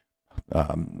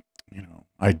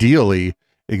 ideally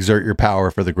exert your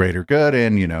power for the greater good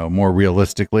and, more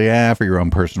realistically, for your own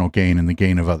personal gain and the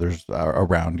gain of others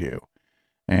around you.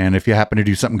 And if you happen to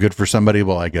do something good for somebody,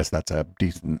 well, I guess that's a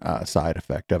decent side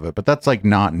effect of it. But that's like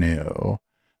not new.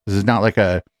 This is not like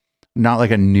a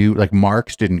new, like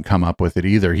Marx didn't come up with it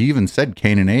either. He even said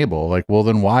Cain and Abel. Like, well,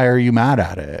 then why are you mad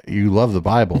at it? You love the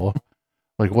Bible.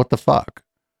 Like, what the fuck?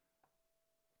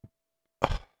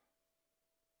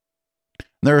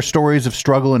 There are stories of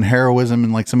struggle and heroism,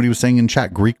 and like somebody was saying in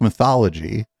chat, Greek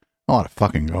mythology. A lot of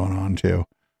fucking going on too.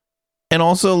 And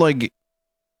also, like,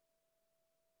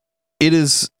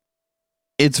 it's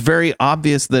very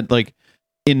obvious that like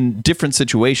in different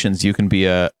situations you can be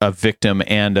a victim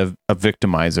and a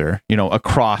victimizer,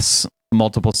 across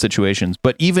multiple situations.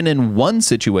 But even in one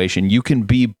situation, you can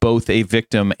be both a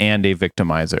victim and a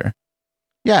victimizer.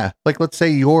 Yeah, like let's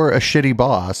say you're a shitty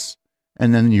boss,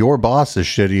 and then your boss is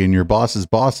shitty, and your boss's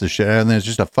boss is shitty, and then it's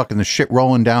just the shit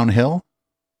rolling downhill.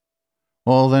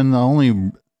 Well,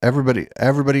 then everybody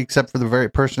except for the very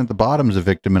person at the bottom is a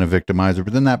victim and a victimizer.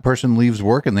 But then that person leaves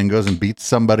work and then goes and beats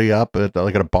somebody up at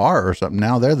a bar or something.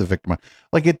 Now they're the victim.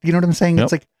 Like it, you know what I'm saying? Yep.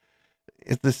 It's like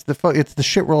it's the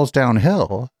shit rolls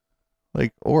downhill,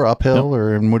 like or uphill,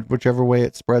 or in whichever way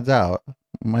it spreads out,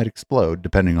 it might explode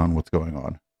depending on what's going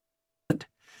on.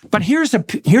 But here's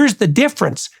the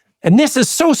difference, and this is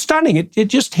so stunning. It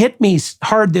just hit me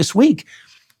hard this week.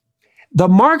 The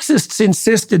Marxists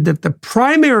insisted that the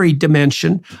primary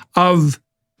dimension of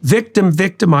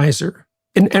victim-victimizer,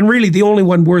 and really the only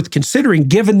one worth considering,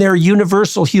 given their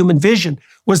universal human vision,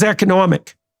 was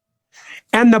economic.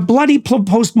 And the bloody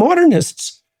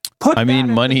postmodernists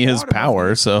money is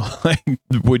power, so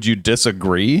would you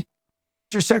disagree?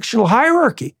 Intersectional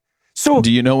hierarchy. So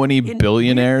do you know any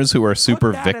billionaires who are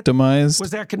super victimized?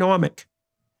 Was economic.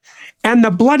 And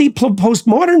the bloody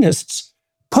postmodernists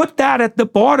put that at the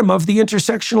bottom of the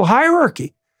intersectional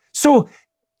hierarchy. So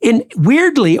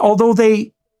weirdly, although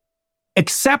they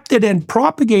accepted and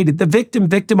propagated the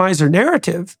victim-victimizer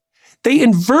narrative, they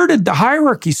inverted the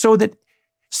hierarchy so that,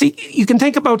 see, you can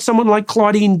think about someone like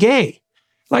Claudine Gay.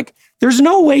 Like, there's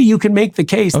no way you can make the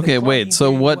case. Okay, wait,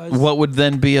 so what would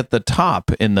then be at the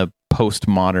top in the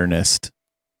postmodernist?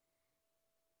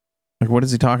 Like, what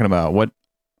is he talking about? What?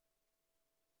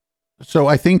 So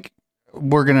I think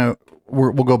we'll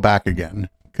go back again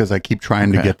because I keep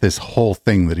trying to get this whole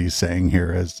thing that he's saying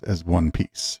here as one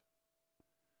piece.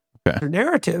 Okay.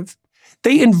 Narrative,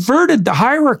 they inverted the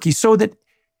hierarchy so that,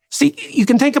 see, you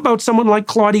can think about someone like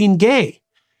Claudine Gay.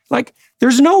 Like,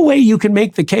 there's no way you can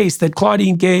make the case that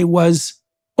Claudine Gay was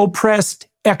oppressed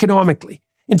economically.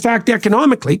 In fact,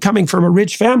 economically, coming from a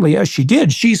rich family as she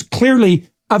did, she's clearly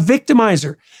a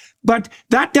victimizer. But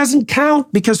that doesn't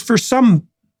count because for some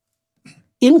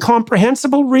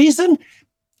incomprehensible reason,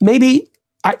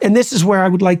 and this is where I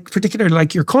would particularly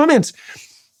like your comments,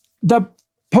 the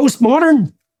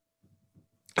postmodern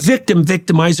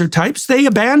victim-victimizer types, they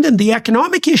abandoned the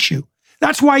economic issue.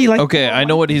 That's why you like... Okay, I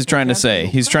know what he's trying to say.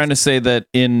 He's trying to say that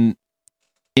in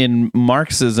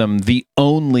Marxism, the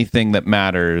only thing that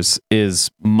matters is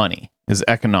money, is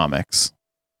economics.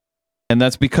 And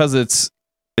that's because it's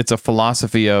a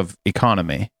philosophy of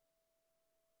economy.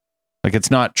 Like, it's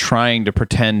not trying to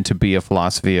pretend to be a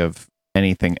philosophy of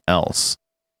anything else.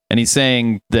 And he's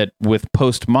saying that with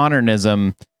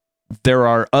postmodernism, there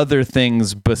are other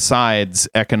things besides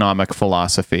economic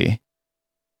philosophy.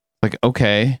 Like,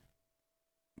 okay.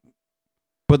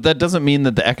 But that doesn't mean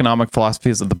that the economic philosophy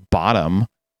is at the bottom.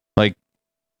 Like,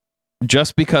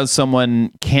 just because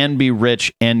someone can be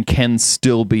rich and can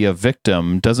still be a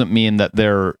victim doesn't mean that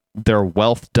their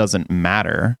wealth doesn't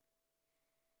matter.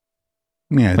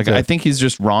 Yeah, like, I think he's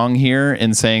just wrong here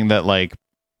in saying that, like,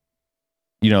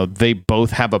 they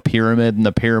both have a pyramid and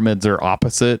the pyramids are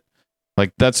opposite.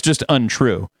 Like, that's just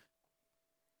untrue.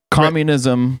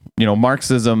 Communism,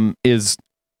 Marxism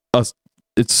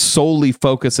it solely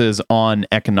focuses on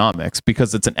economics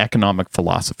because it's an economic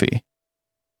philosophy.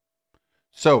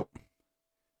 So,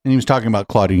 and he was talking about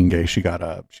Claudine Gay. She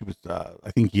was,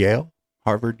 I think,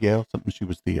 Harvard, Yale, something. She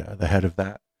was the head of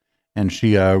that. and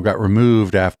she got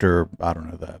removed after, I don't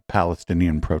know, the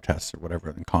Palestinian protests or whatever,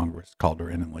 and Congress called her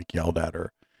in and like yelled at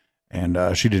her, and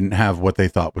she didn't have what they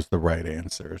thought was the right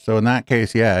answer. So in that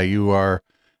case, yeah, you are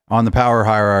on the power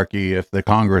hierarchy. If the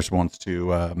Congress wants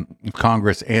to,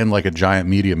 Congress and like a giant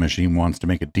media machine wants to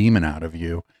make a demon out of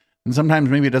you, and sometimes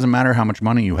maybe it doesn't matter how much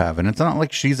money you have, and it's not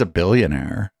like she's a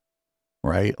billionaire,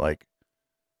 right? Like,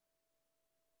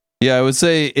 yeah, I would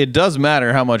say it does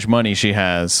matter how much money she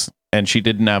has, and she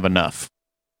didn't have enough.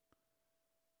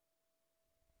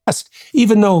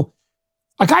 Even though,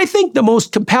 like, I think the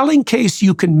most compelling case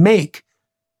you can make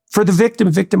for the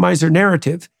victim-victimizer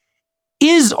narrative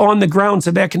is on the grounds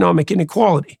of economic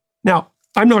inequality. Now,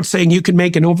 I'm not saying you can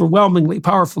make an overwhelmingly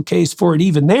powerful case for it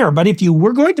even there, but if you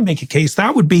were going to make a case,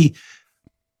 that would be,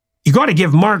 you got to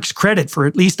give Marx credit for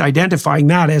at least identifying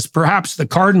that as perhaps the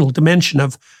cardinal dimension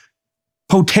of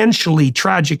potentially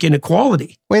tragic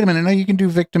inequality. wait a minute, no, you can do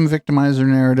victim-victimizer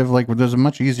narrative. Like, there's a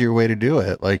much easier way to do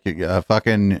it. Like,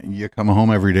 you come home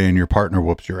every day and your partner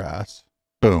whoops your ass.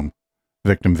 Boom.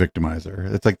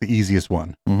 Victim-victimizer. It's like the easiest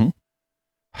one. Mm-hmm.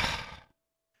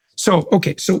 So,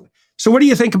 okay, so what do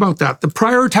you think about that? The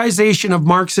prioritization of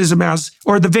Marxism as,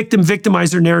 or the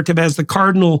victim-victimizer narrative as the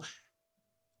cardinal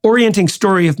orienting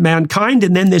story of mankind,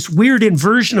 and then this weird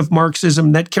inversion of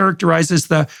Marxism that characterizes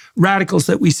the radicals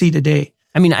that we see today.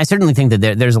 I mean, I certainly think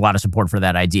that there's a lot of support for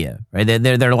that idea, right?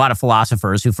 There are a lot of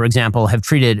philosophers who, for example, have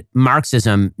treated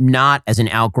Marxism not as an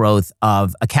outgrowth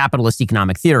of a capitalist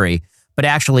economic theory, but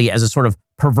actually as a sort of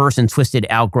perverse and twisted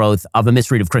outgrowth of a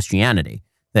misread of Christianity.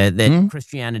 That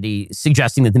Christianity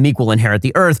suggesting that the meek will inherit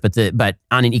the earth, but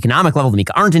on an economic level, the meek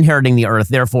aren't inheriting the earth.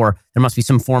 Therefore, there must be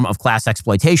some form of class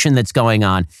exploitation that's going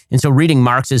on. And so reading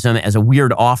Marxism as a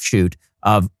weird offshoot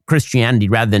of Christianity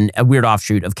rather than a weird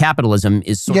offshoot of capitalism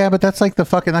is Yeah, but that's like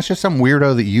that's just some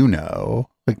weirdo that you know.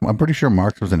 Like, I'm pretty sure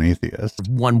Marx was an atheist.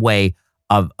 one way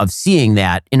of seeing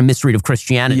that in a misread of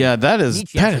Christianity. Yeah, that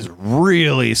is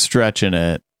really stretching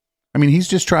it. I mean, he's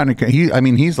just trying to,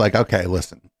 he's like, okay,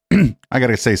 listen, I got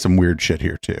to say some weird shit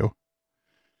here too.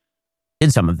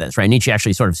 Did some of this, right? Nietzsche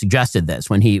actually sort of suggested this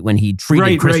when he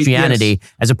treated Christianity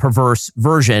as a perverse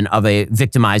version of a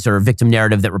victimizer or victim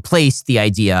narrative that replaced the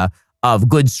idea of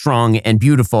good, strong, and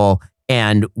beautiful,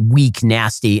 and weak,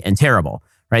 nasty, and terrible,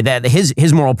 right? That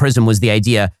his moral prism was the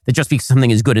idea that just because something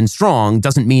is good and strong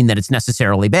doesn't mean that it's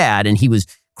necessarily bad. And he was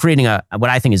creating what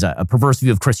I think is a perverse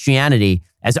view of Christianity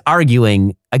as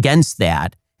arguing against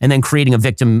that, and then creating a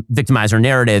victimizer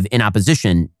narrative in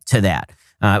opposition to that.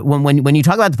 When you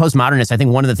talk about the postmodernists, I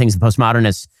think one of the things the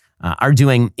postmodernists are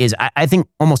doing is I think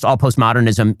almost all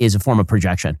postmodernism is a form of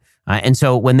projection. And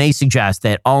so when they suggest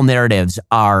that all narratives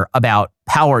are about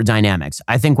power dynamics,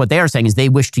 I think what they are saying is they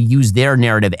wish to use their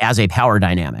narrative as a power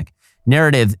dynamic.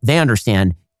 Narrative, they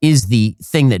understand, is the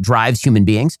thing that drives human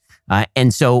beings.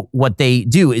 And so what they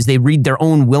do is they read their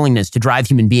own willingness to drive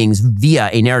human beings via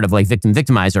a narrative like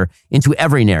victim-victimizer into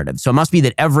every narrative. So it must be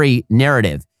that every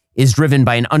narrative is driven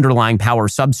by an underlying power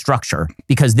substructure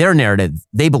because their narrative,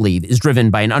 they believe, is driven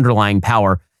by an underlying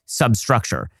power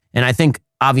substructure. And I think,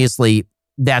 obviously,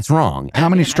 that's wrong. How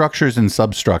many structures and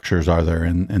substructures are there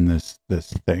in this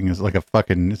thing? Is it like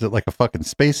a fucking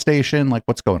space station? Like,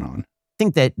 what's going on?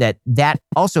 I think that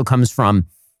also comes from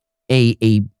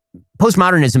a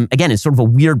postmodernism, again, is sort of a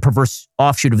weird, perverse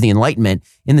offshoot of the Enlightenment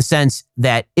in the sense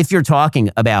that if you're talking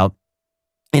about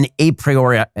an a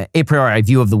priori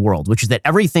view of the world, which is that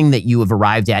everything that you have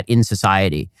arrived at in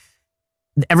society,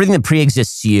 everything that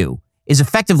preexists you, is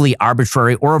effectively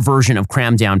arbitrary or a version of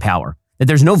crammed down power, that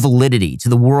there's no validity to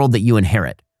the world that you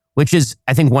inherit, which is,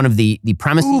 I think, one of the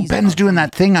premises. Ooh, Ben's doing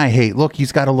that thing I hate. Look,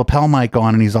 he's got a lapel mic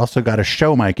on and he's also got a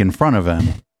show mic in front of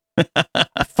him.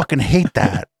 I fucking hate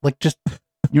that. Like, just,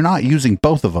 you're not using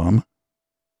both of them.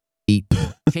 The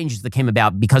changes that came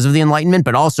about because of the Enlightenment,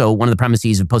 but also one of the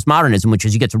premises of postmodernism, which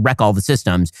is you get to wreck all the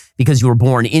systems because you were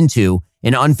born into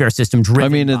an unfair system driven. I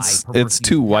mean, by it's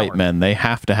two white men. They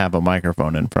have to have a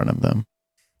microphone in front of them.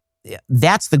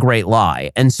 That's the great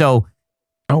lie. And so,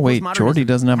 oh wait, Jordy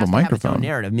doesn't have a microphone.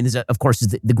 Narrative. I mean, this of course is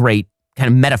the great kind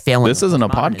of metaphalan. This isn't a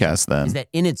podcast, then. Is that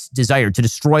in its desire to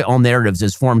destroy all narratives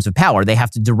as forms of power, they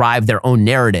have to derive their own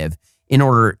narrative in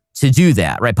order to do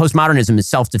that, right? Postmodernism is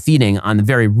self-defeating on the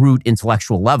very root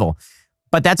intellectual level,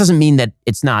 but that doesn't mean that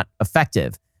it's not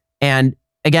effective. And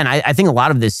again, I think a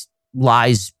lot of this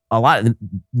lies, a lot of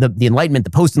the Enlightenment,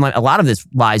 the post-Enlightenment, a lot of this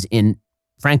lies in,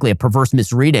 frankly, a perverse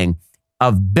misreading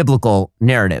of biblical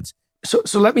narratives.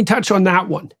 So let me touch on that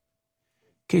one.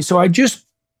 Okay, so I just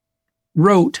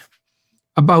wrote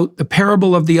about the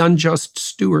parable of the unjust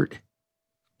steward.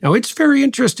 Now, it's a very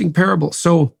interesting parable.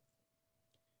 So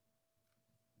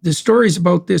the story is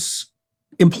about this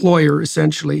employer,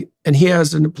 essentially, and he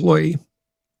has an employee,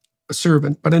 a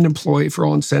servant, but an employee for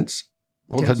all intents.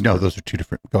 Well, no, those are two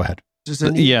different. Go ahead.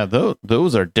 Yeah,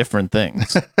 those are different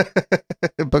things.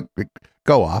 But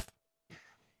go off.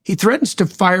 He threatens to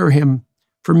fire him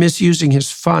for misusing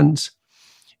his funds.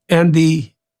 And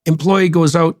the employee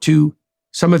goes out to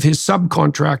some of his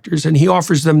subcontractors and he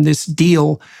offers them this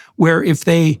deal where if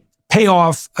they pay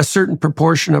off a certain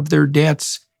proportion of their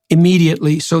debts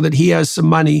immediately so that he has some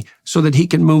money so that he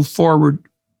can move forward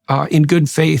in good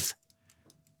faith,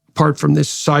 apart from this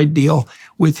side deal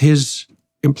with his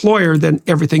employer, then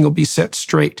everything will be set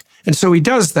straight. And so he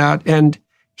does that and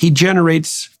he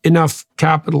generates enough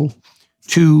capital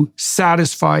to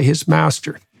satisfy his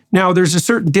master. Now, there's a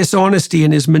certain dishonesty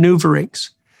in his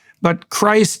maneuverings, but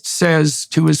Christ says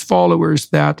to his followers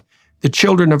that the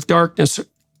children of darkness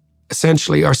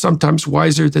essentially are sometimes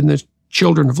wiser than the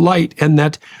children of light, and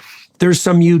that there's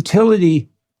some utility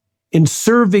in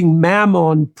serving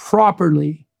mammon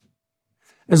properly,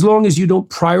 as long as you don't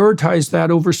prioritize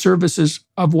that over services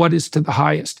of what is to the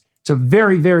highest. It's a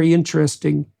very, very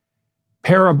interesting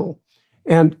parable.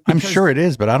 And I'm sure it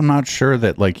is, but I'm not sure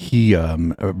that like he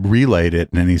relayed it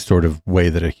in any sort of way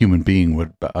that a human being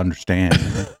would understand.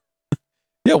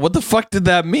 Yeah, what the fuck did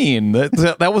that mean?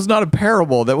 That was not a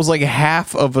parable. That was like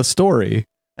half of a story.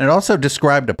 And it also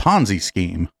described a Ponzi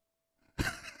scheme.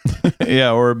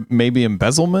 Yeah, or maybe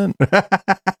embezzlement.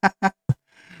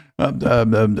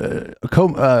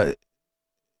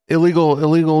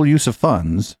 Illegal use of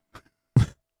funds.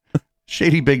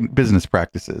 Shady big business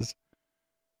practices.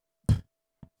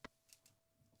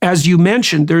 As you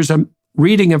mentioned, there's a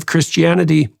reading of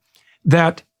Christianity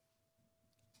that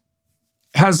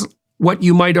has what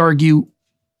you might argue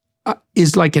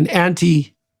is like an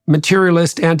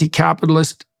anti-materialist,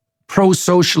 anti-capitalist,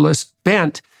 pro-socialist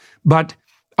bent. But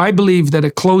I believe that a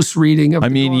close reading of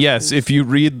yes, if you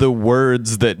read the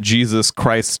words that Jesus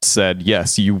Christ said,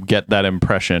 yes, you get that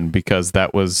impression because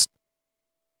that was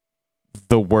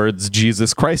the words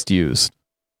Jesus Christ used.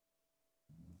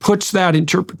 Puts that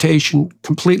interpretation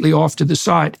completely off to the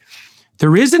side.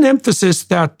 There is an emphasis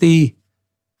that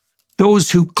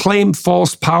those who claim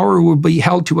false power will be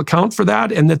held to account for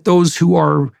that, and that those who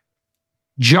are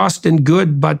just and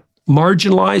good but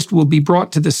marginalized will be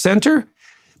brought to the center.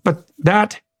 But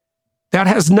that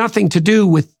has nothing to do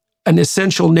with an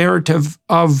essential narrative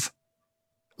of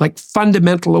like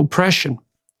fundamental oppression.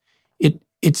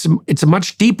 It's a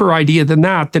much deeper idea than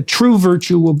that. That true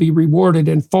virtue will be rewarded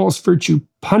and false virtue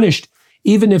punished,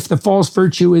 even if the false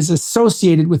virtue is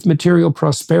associated with material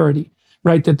prosperity,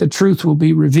 right? That the truth will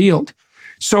be revealed.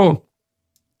 So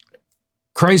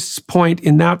Christ's point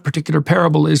in that particular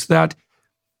parable is that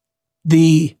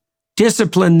the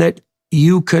discipline that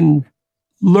you can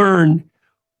learn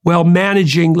while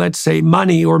managing, let's say,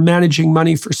 money or managing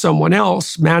money for someone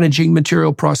else, managing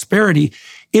material prosperity,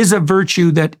 is a virtue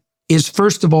that is,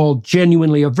 first of all,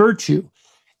 genuinely a virtue,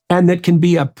 and that can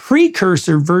be a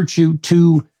precursor virtue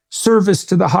to service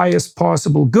to the highest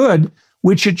possible good,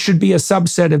 which it should be a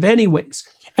subset of anyways.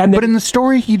 But in the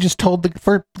story, he just told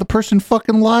the person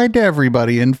fucking lied to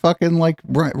everybody and fucking like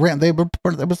ran. It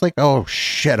was like, oh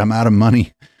shit, I'm out of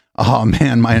money. Oh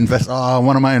man,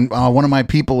 one of my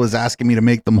people is asking me to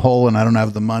make them whole, and I don't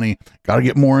have the money. Got to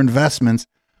get more investments.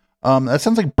 That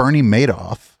sounds like Bernie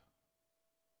Madoff.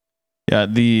 Yeah,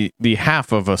 the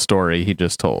half of a story he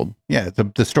just told. Yeah,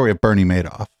 the story of Bernie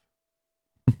Madoff.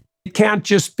 It can't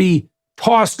just be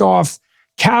tossed off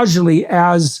casually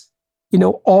as,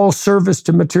 all service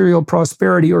to material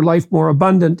prosperity or life more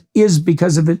abundant is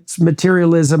because of its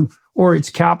materialism or its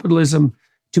capitalism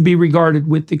to be regarded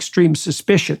with extreme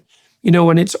suspicion.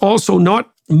 And it's also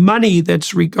not money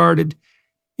that's regarded.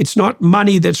 It's not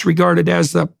money that's regarded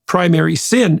as the primary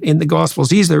sin in the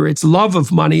Gospels either. It's love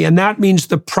of money, and that means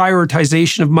the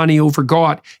prioritization of money over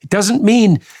God. It doesn't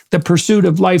mean the pursuit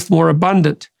of life more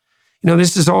abundant.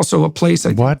 This is also a place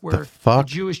I think where the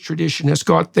Jewish tradition has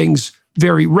got things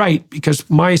very right, because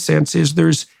my sense is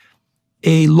there's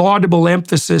a laudable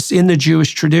emphasis in the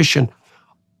Jewish tradition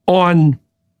on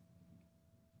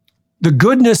the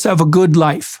goodness of a good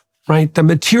life, right? The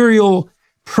material,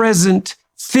 present,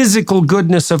 physical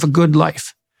goodness of a good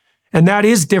life. And that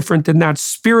is different than that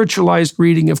spiritualized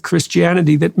reading of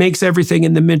Christianity that makes everything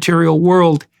in the material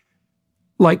world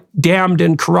like damned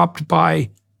and corrupt by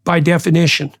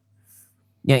definition.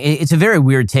 Yeah, it's a very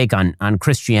weird take on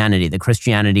Christianity, that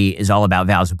Christianity is all about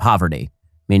vows of poverty. I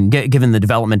mean, given the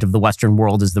development of the Western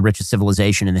world as the richest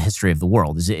civilization in the history of the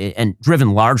world, and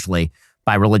driven largely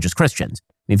by religious Christians.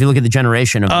 I mean, if you look at the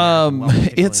generation of...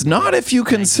 it's not if you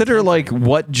consider like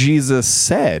what Jesus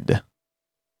said.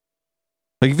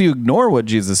 Like if you ignore what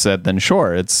Jesus said, then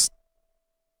sure, it's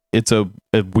a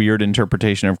weird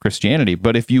interpretation of Christianity.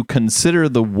 But if you consider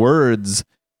the words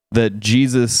that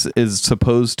Jesus is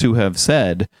supposed to have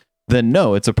said, then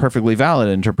no, it's a perfectly valid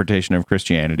interpretation of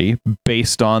Christianity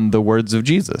based on the words of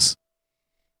Jesus.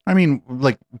 I mean,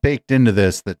 like baked into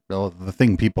this, that the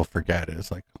thing people forget is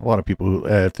like a lot of people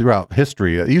who, throughout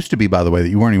history, it used to be, by the way, that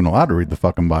you weren't even allowed to read the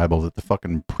fucking Bible, that the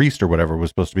fucking priest or whatever was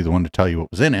supposed to be the one to tell you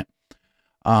what was in it.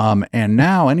 And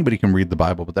now anybody can read the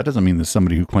Bible, but that doesn't mean that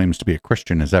somebody who claims to be a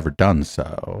Christian has ever done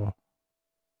so.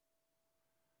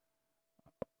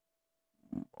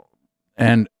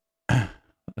 And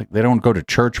like they don't go to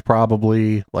church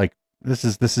probably. Like this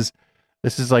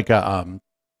is like a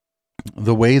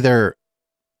the way they're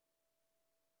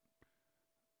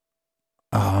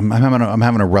I'm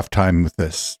having a rough time with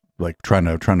this, like trying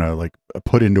to like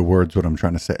put into words what I'm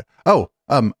trying to say.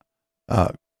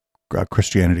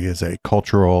 Christianity is a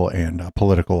cultural and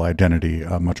political identity,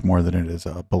 much more than it is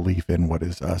a belief in what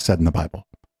is said in the Bible.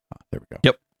 There we go.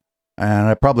 Yep. And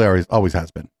it probably always has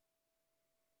been.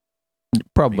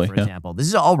 Probably, for example. This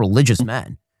is all religious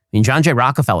men. I mean, John J.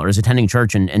 Rockefeller is attending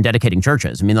church and dedicating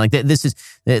churches. I mean, like this is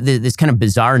this kind of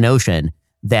bizarre notion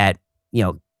that, you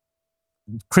know,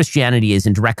 Christianity is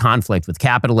in direct conflict with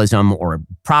capitalism or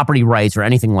property rights or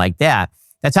anything like that.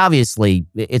 It's obviously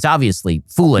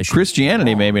foolish.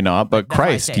 Christianity, maybe not, but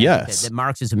Christ, yes. That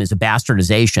Marxism is a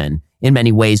bastardization in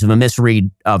many ways of a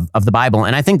misread of the Bible.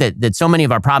 And I think that so many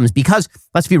of our problems, because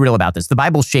let's be real about this, the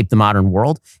Bible shaped the modern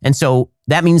world. And so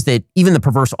that means that even the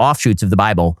perverse offshoots of the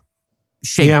Bible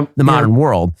shape the modern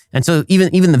world. And so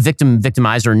even the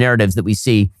victimizer narratives that we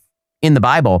see in the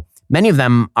Bible, many of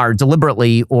them are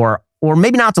deliberately or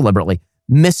maybe not deliberately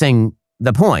missing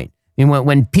the point. I mean,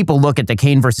 when people look at the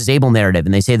Cain versus Abel narrative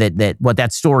and they say that what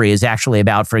that story is actually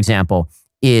about, for example,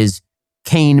 is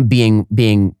Cain being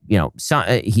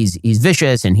he's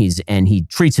vicious and he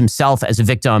treats himself as a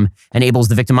victim, and Abel's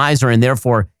the victimizer, and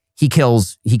therefore he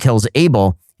kills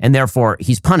Abel, and therefore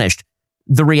he's punished.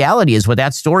 The reality is what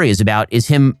that story is about is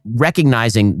him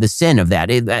recognizing the sin of that.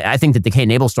 I think that the Cain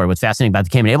and Abel story, what's fascinating about the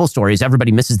Cain and Abel story is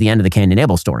everybody misses the end of the Cain and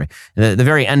Abel story. The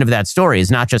very end of that story is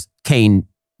not just Cain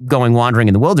going wandering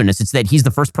in the wilderness. It's that he's the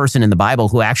first person in the Bible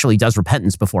who actually does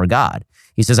repentance before God.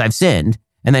 He says, I've sinned.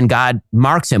 And then God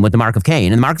marks him with the mark of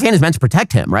Cain. And the mark of Cain is meant to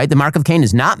protect him, right? The mark of Cain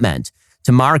is not meant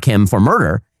to mark him for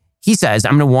murder. He says,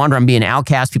 I'm going to wander, I'm being an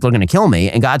outcast, people are going to kill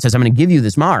me. And God says, I'm going to give you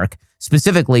this mark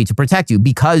specifically to protect you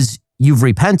because you've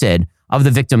repented of the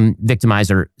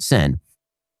victimizer sin.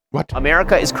 What?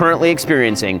 America is currently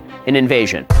experiencing an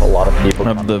invasion. A lot of people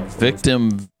of the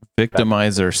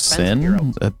victimizer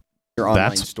sin.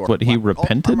 That's what he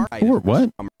repented for?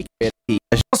 What?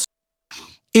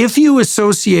 If you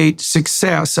associate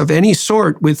success of any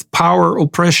sort with power,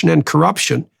 oppression, and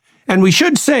corruption, and we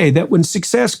should say that when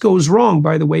success goes wrong,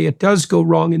 by the way, it does go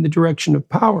wrong in the direction of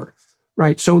power,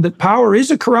 right? So that power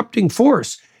is a corrupting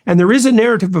force, and there is a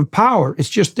narrative of power. It's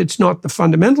just it's not the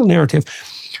fundamental narrative.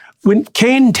 When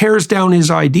Cain tears down his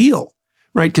ideal,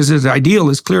 right? Because his ideal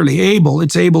is clearly Abel.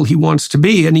 It's Abel he wants to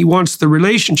be, and he wants the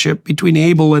relationship between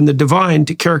Abel and the divine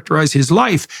to characterize his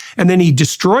life. And then he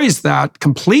destroys that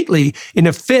completely in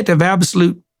a fit of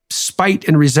absolute spite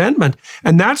and resentment.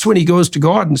 And that's when he goes to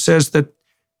God and says that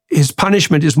his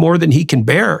punishment is more than he can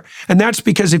bear. And that's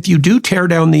because if you do tear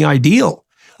down the ideal,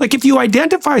 like if you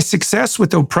identify success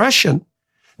with oppression,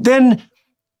 then,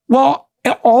 well,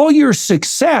 all your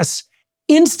success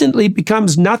instantly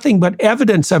becomes nothing but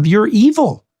evidence of your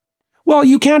evil. Well,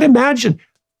 you can't imagine,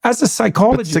 as a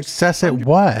psychologist. But success at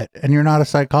what? And you're not a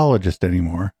psychologist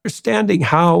anymore. Understanding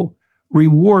how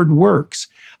reward works.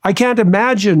 I can't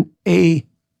imagine a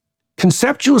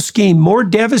conceptual scheme more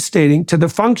devastating to the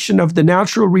function of the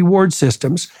natural reward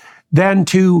systems than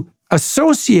to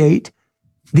associate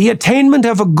the attainment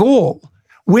of a goal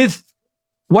with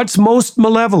what's most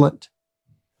malevolent.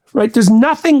 Right? There's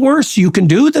nothing worse you can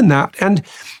do than that. And,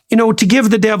 to give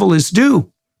the devil his due.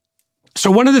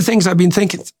 So one of the things I've been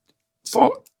thinking,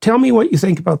 tell me what you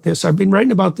think about this. I've been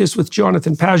writing about this with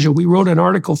Jonathan Pajot. We wrote an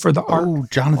article for the Arc. Oh,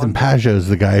 Jonathan Pajot is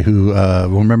the guy who,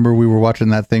 remember we were watching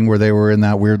that thing where they were in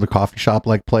that weird coffee shop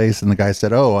like place, and the guy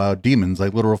said, demons,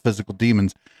 like literal physical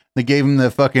demons. They gave him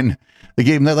that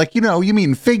like, you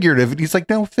mean figurative. And he's like,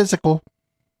 no, physical.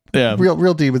 Yeah.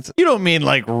 Real demons. You don't mean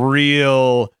like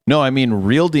real. No, I mean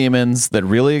real demons that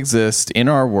really exist in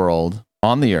our world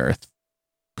on the earth.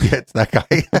 Yeah, it's that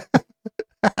guy.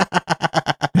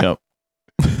 Yep.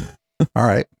 All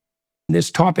right.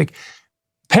 This topic,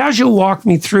 Pajot walked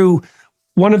me through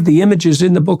one of the images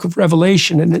in the book of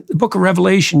Revelation. And in the book of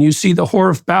Revelation, you see the whore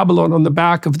of Babylon on the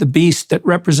back of the beast that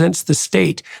represents the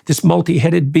state, this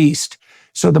multi-headed beast.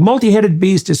 So the multi-headed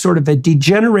beast is sort of a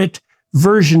degenerate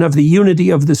version of the unity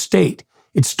of the state.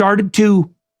 It started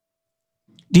to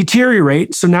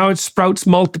deteriorate, so now it sprouts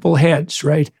multiple heads,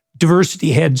 right?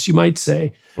 Diversity heads, you might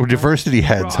say. Or diversity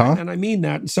heads, huh? And I mean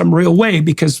that in some real way,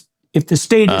 because if the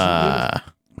state isn't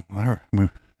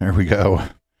There we go.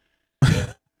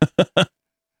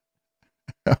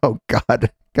 Oh God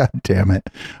damn it!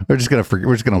 We're just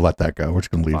gonna let that go. We're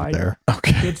just gonna leave it there.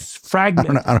 Okay. it's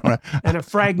fragmented. I don't know. And a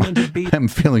fragmented beast. I'm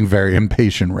feeling very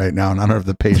impatient right now, and I don't have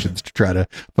the patience to try to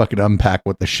fucking unpack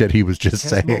what the shit he was just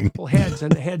has saying. multiple heads,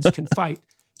 and the heads can fight.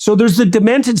 So there's the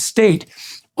demented state.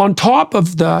 On top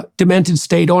of the demented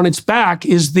state, on its back,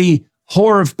 is the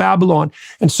whore of Babylon.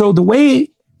 And so the way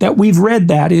that we've read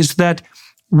that is that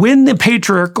when the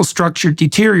patriarchal structure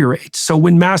deteriorates, so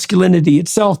when masculinity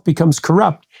itself becomes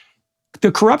corrupt,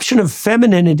 the corruption of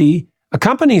femininity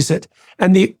accompanies it.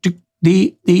 And the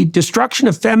destruction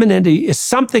of femininity is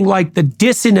something like the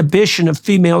disinhibition of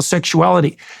female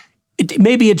sexuality.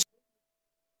 Maybe it's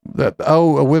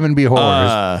women be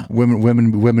whores,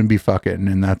 women be fucking,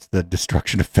 and that's the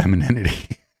destruction of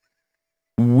femininity.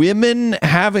 Women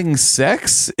having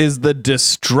sex is the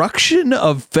destruction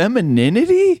of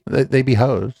femininity? They be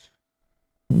hoes.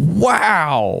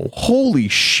 Wow. Holy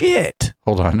shit.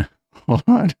 Hold on.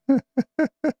 Where'd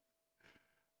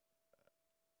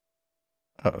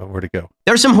it go?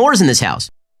 There's some whores in this house.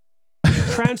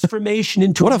 transformation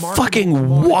into What a marketable fucking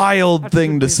commodity. wild That's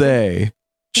thing the to say.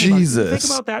 Jesus.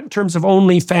 Think about that in terms of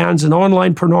OnlyFans and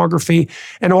online pornography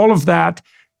and all of that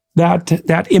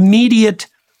immediate,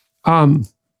 or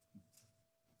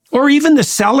even the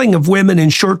selling of women in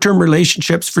short-term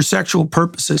relationships for sexual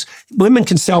purposes. Women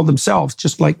can sell themselves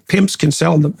just like pimps can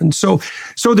sell them. And so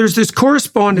there's this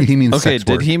correspondence. He means Okay, sex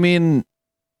work.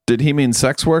 did he mean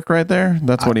sex work right there?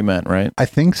 That's what he meant, right? I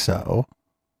think so.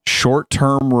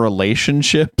 Short-term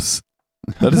relationships?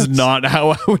 That is not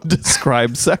how I would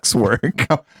describe sex work.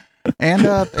 And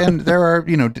there are,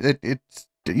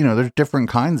 there's different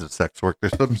kinds of sex work.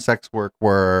 There's some sex work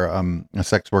where a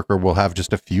sex worker will have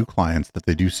just a few clients that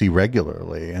they do see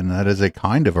regularly, and that is a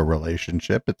kind of a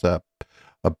relationship. It's a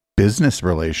business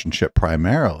relationship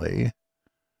primarily.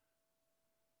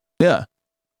 Yeah.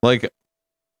 Like,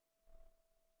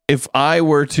 if I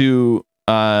were to,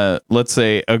 let's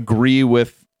say, agree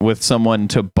with someone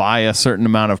to buy a certain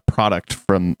amount of product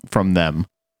from them,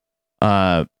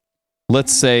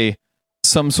 let's say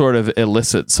some sort of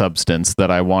illicit substance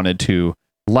that I wanted to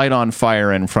light on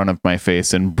fire in front of my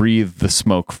face and breathe the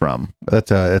smoke from.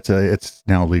 It's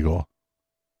now legal.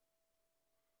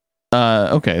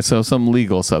 Okay, so some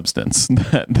legal substance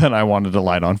that I wanted to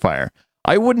light on fire.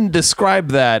 I wouldn't describe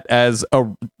that as a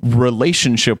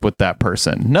relationship with that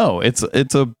person. No, it's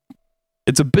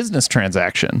a business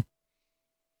transaction.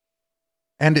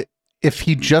 And if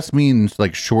he just means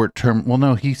like short term, well,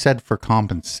 no, he said for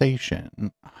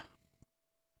compensation.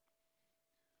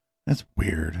 That's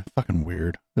weird. Fucking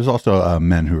weird. There's also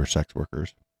men who are sex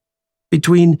workers.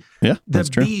 Between the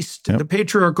beast, the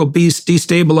patriarchal beast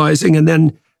destabilizing, and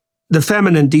then the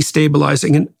feminine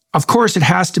destabilizing. And of course, it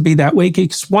has to be that way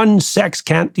because one sex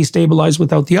can't destabilize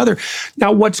without the other.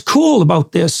 Now, what's cool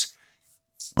about this?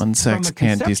 One sex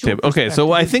can't destabilize. Okay,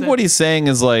 so I think what he's saying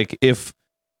is like if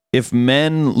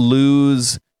men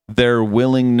lose their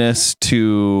willingness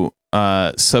to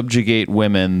subjugate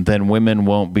women, then women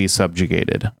won't be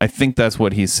subjugated. I think that's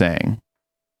what he's saying.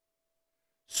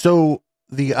 So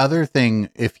the other thing,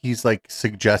 if he's like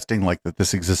suggesting like that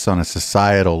this exists on a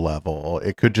societal level,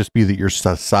 it could just be that your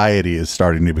society is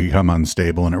starting to become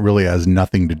unstable, and it really has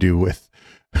nothing to do with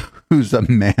who's a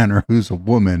man or who's a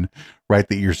woman, right?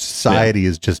 That your society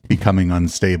is just becoming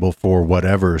unstable for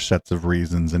whatever sets of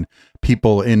reasons, and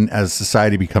people as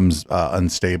society becomes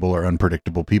unstable or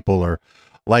unpredictable, people are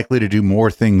likely to do more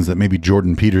things that maybe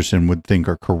Jordan Peterson would think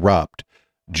are corrupt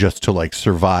just to like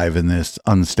survive in this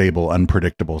unstable,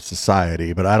 unpredictable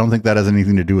society. But I don't think that has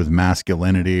anything to do with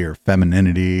masculinity or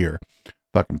femininity or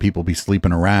fucking people be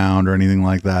sleeping around or anything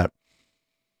like that.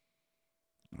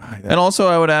 And also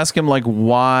I would ask him like,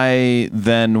 why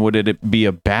then would it be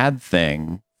a bad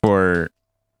thing for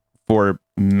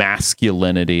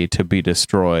masculinity to be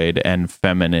destroyed and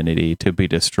femininity to be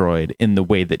destroyed in the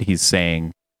way that he's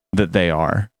saying that they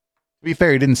are? To be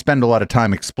fair, he didn't spend a lot of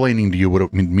time explaining to you what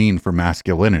it would mean for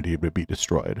masculinity to be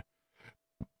destroyed.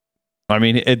 I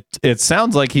mean, it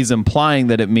sounds like he's implying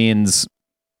that it means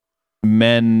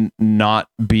men not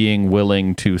being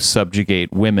willing to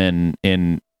subjugate women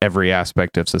in every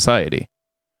aspect of society.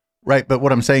 Right, but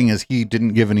what I'm saying is he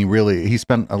didn't give any he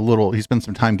spent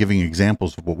some time giving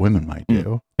examples of what women might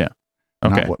do. Yeah.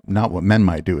 Okay. Not what men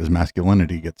might do as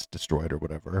masculinity gets destroyed or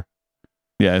whatever.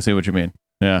 Yeah, I see what you mean.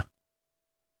 Yeah.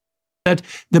 That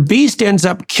the beast ends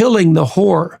up killing the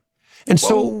whore. And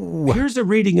so Whoa. here's a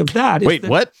reading of that. Wait,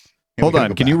 what? Yeah, Hold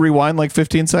on. Can you rewind like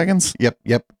 15 seconds?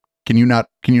 Yep. Can you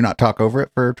not talk over it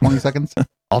for 20 seconds?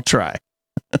 I'll try.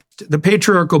 The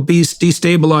patriarchal beast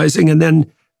destabilizing and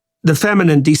then the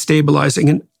feminine destabilizing.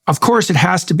 And of course, it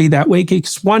has to be that way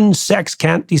because one sex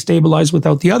can't destabilize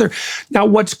without the other. Now,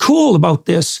 what's cool about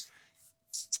this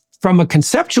from a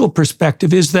conceptual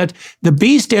perspective is that the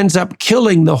beast ends up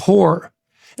killing the whore.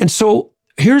 And so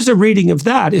here's a reading of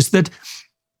that is that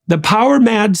the power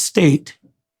mad state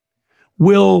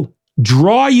will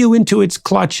draw you into its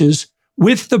clutches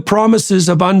with the promises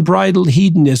of unbridled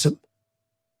hedonism.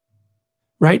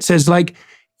 Right? It says like,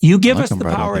 you give us the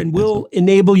power and we'll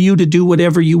enable you to do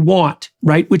whatever you want,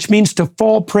 right? Which means to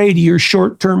fall prey to your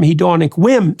short-term hedonic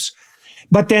whims.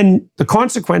 But then the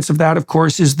consequence of that, of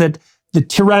course, is that the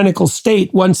tyrannical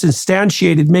state, once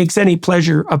instantiated, makes any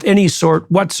pleasure of any sort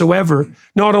whatsoever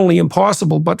not only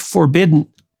impossible, but forbidden.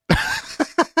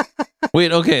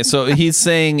 Wait, okay. So he's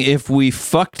saying if we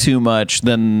fuck too much,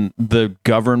 then the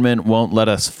government won't let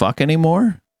us fuck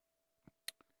anymore?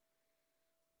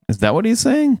 Is that what he's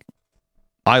saying?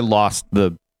 I lost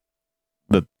the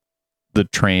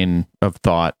train of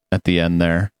thought at the end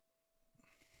there.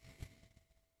 I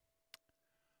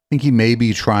think he may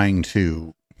be trying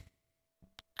to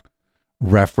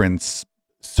reference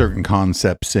certain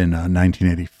concepts in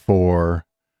 1984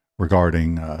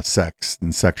 regarding sex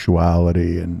and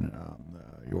sexuality and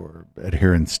your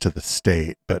adherence to the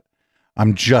state. But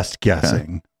I'm just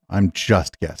guessing. Okay.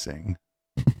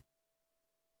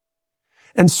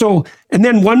 And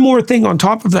then one more thing on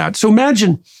top of that. So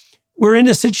imagine we're in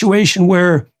a situation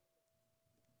where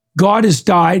God has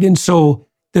died, and so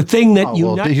the thing that I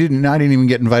didn't even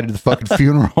get invited to the fucking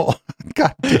funeral.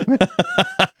 God damn it.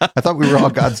 I thought we were all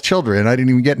God's children. I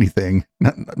didn't even get anything.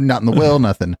 Not in the will,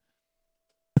 nothing.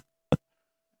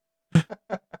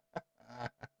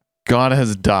 God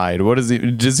has died. What is he?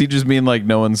 Does he just mean like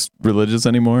no one's religious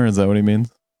anymore? Is that what he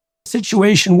means?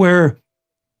 Situation where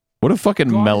what a fucking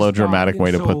God melodramatic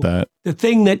way to put that. The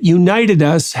thing that united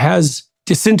us has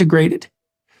disintegrated.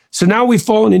 So now we've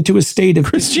fallen into a state of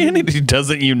Christianity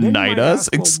doesn't unite us.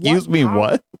 Ask, well, excuse me,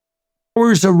 what?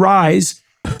 Powers arise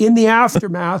in the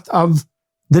aftermath of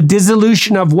the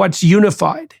dissolution of what's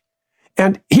unified.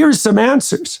 And here's some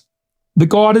answers. The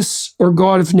goddess or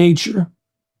god of nature,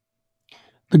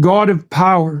 the god of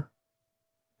power,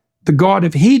 the god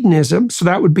of hedonism, so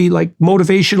that would be like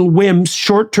motivational whims,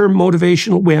 short-term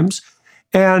motivational whims,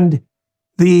 and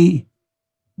the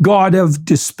god of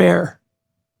despair,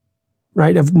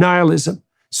 right, of nihilism.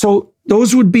 So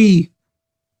those would be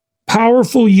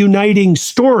powerful uniting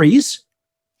stories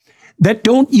that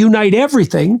don't unite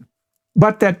everything,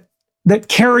 but that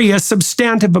carry a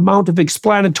substantive amount of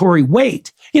explanatory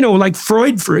weight. You know, like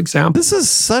Freud, for example. This is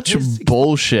such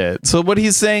bullshit. So what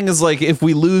he's saying is like, if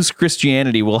we lose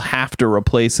Christianity, we'll have to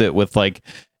replace it with like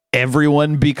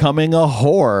everyone becoming a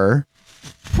whore.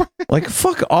 Like,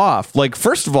 fuck off. Like,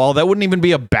 first of all, that wouldn't even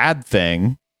be a bad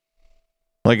thing.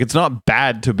 Like, it's not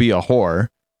bad to be a whore.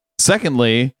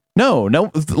 Secondly, no,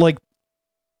 like,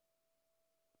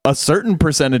 a certain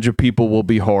percentage of people will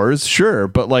be whores, sure,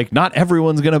 but like, not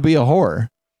everyone's going to be a whore.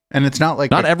 And it's not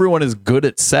like... Not everyone is good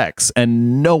at sex,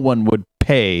 and no one would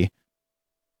pay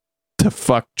to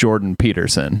fuck Jordan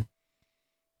Peterson.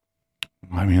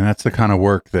 I mean, that's the kind of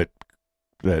work that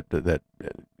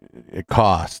it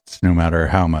costs, no matter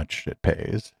how much it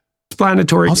pays.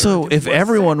 Explanatory. Also, if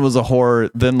everyone was a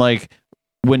whore, then like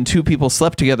when two people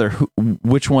slept together,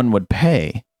 which one would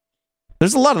pay?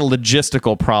 There's a lot of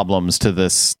logistical problems to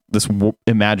this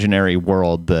imaginary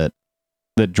world that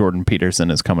Jordan Peterson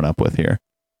is coming up with here.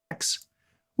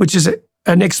 Which is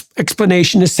an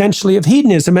explanation essentially of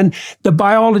hedonism. And the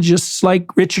biologists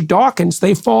like Richard Dawkins,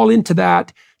 they fall into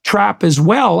that trap as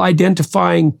well,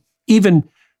 identifying even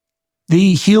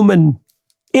the human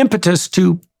impetus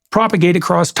to propagate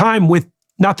across time with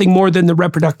nothing more than the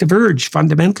reproductive urge,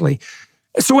 fundamentally.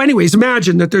 So anyways,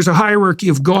 imagine that there's a hierarchy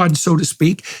of God, so to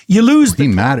speak. You lose the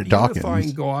mad at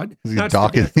Dawkins. God.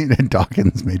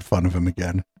 Dawkins made fun of him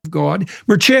again. God.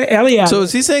 Eliade. So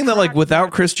is he saying that like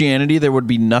without Christianity, there would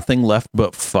be nothing left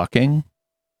but fucking?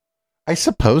 I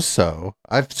suppose so.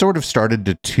 I've sort of started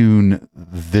to tune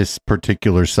this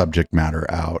particular subject matter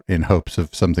out in hopes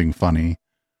of something funny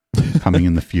coming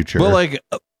in the future. Well,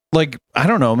 like I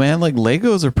don't know, man. Like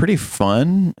Legos are pretty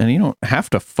fun, and you don't have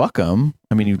to fuck them.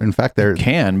 I mean, in fact, you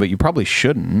can, but you probably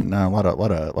shouldn't. No, a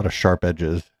lot of sharp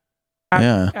edges.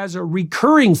 Yeah. As a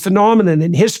recurring phenomenon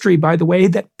in history, by the way,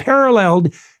 that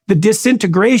paralleled the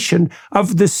disintegration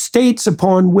of the states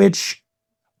upon which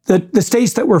the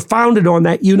states that were founded on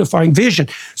that unifying vision.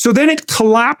 So then it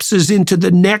collapses into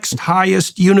the next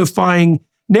highest unifying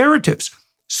narratives.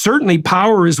 Certainly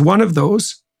power is one of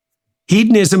those.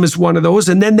 Hedonism is one of those.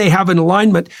 And then they have an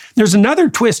alignment. There's another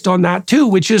twist on that too,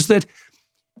 which is that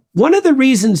one of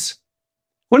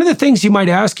the things you might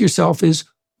ask yourself is,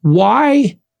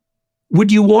 why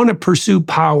would you want to pursue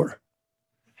power?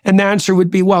 And the answer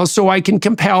would be, well, so I can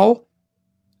compel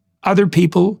other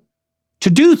people to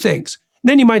do things.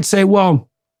 Then you might say, well,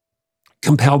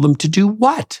 compel them to do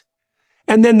what?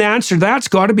 And then the answer to that's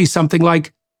got to be something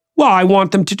like, well, I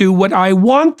want them to do what I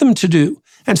want them to do.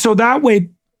 And so that way,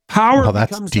 power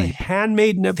becomes the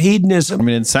handmaiden of hedonism. I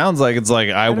mean, it sounds like it's like,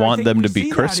 I want them to be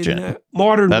Christian.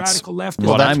 Modern that's radical leftism.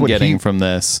 what I'm getting from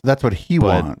this. That's what he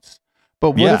wants.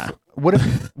 But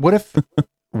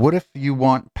what if you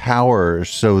want power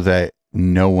so that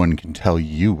no one can tell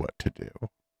you what to do?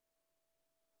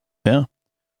 Yeah.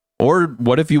 Or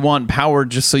what if you want power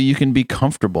just so you can be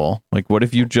comfortable? Like, what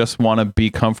if you just want to be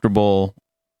comfortable,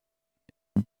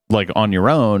 like, on your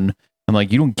own, and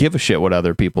like you don't give a shit what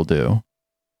other people do?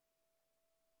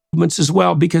 As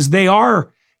well, because they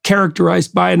are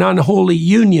characterized by an unholy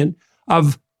union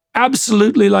of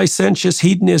absolutely licentious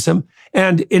hedonism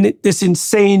and this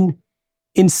insane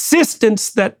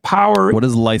insistence that power. What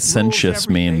does licentious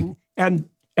mean? And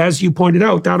as you pointed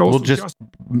out, that also we'll just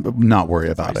not worry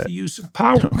about it. The use of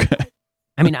power. Okay.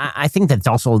 I mean, I think that's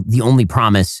also the only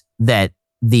promise that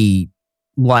the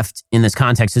left in this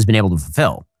context has been able to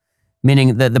fulfill.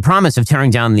 Meaning that the promise of tearing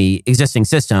down the existing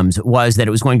systems was that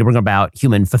it was going to bring about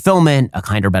human fulfillment, a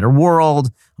kinder, better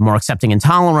world, a more accepting and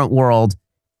tolerant world,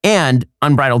 and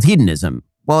unbridled hedonism.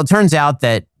 Well, it turns out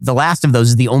that the last of those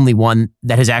is the only one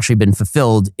that has actually been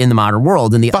fulfilled in the modern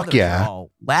world, and the others are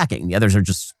all lacking. The others are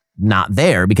just not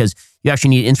there because you actually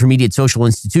need intermediate social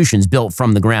institutions built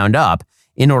from the ground up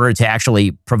in order to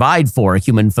actually provide for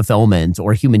human fulfillment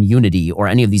or human unity or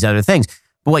any of these other things.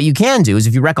 But what you can do is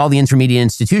if you wreck all the intermediate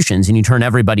institutions and you turn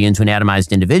everybody into an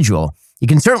atomized individual, you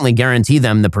can certainly guarantee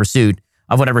them the pursuit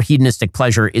of whatever hedonistic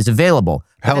pleasure is available.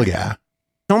 Hell yeah.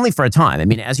 Only for a time. I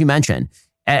mean, as you mentioned,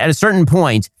 at a certain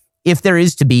point, if there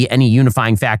is to be any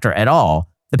unifying factor at all,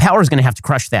 the power is going to have to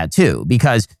crush that too.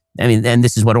 Because, I mean, and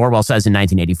this is what Orwell says in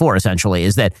 1984, essentially,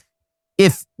 is that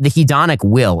if the hedonic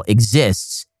will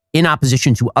exists in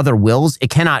opposition to other wills,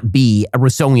 it cannot be a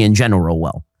Rousseauian general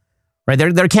will. Right?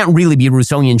 There can't really be a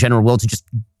Rousseauian general will to just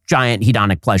giant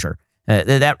hedonic pleasure.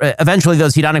 Eventually,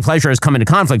 those hedonic pleasures come into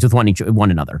conflict with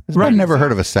one another. I've never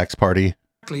heard of a sex party.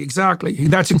 Exactly.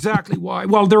 That's exactly why.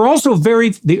 Well, they're also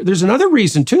there's another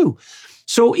reason too.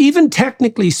 So even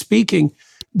technically speaking,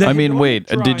 I mean, wait,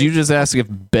 did you just ask if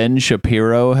Ben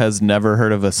Shapiro has never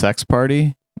heard of a sex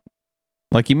party?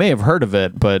 Like, he may have heard of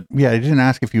it, but... Yeah, I didn't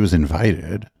ask if he was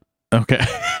invited. Okay.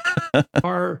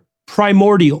 are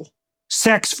primordial.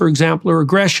 Sex, for example, or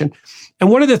aggression. And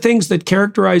one of the things that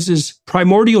characterizes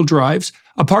primordial drives,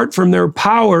 apart from their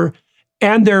power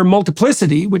and their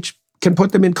multiplicity, which can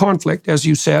put them in conflict, as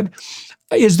you said,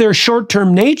 is their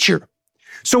short-term nature.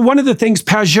 So one of the things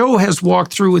Pajot has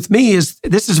walked through with me is,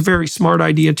 this is a very smart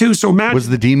idea too. So Matt, was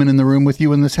the demon in the room with you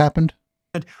when this happened?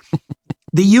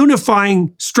 The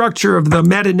unifying structure of the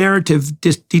meta-narrative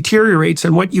deteriorates,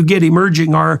 and what you get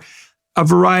emerging are a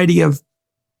variety of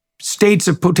states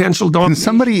of potential domination. Can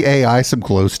somebody AI some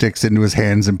glow sticks into his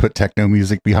hands and put techno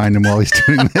music behind him while he's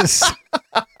doing this?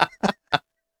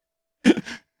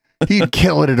 He'd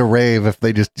kill it at a rave if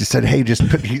they just said, hey,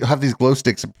 have these glow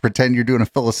sticks and pretend you're doing a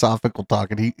philosophical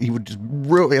talk. And he would just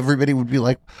everybody would be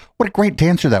like, what a great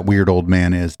dancer that weird old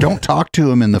man is. Don't talk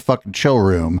to him in the fucking chill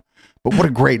room, but what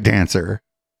a great dancer.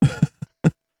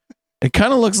 It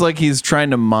kind of looks like he's trying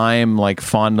to mime like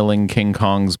fondling King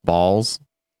Kong's balls.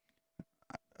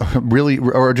 Really,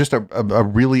 or just a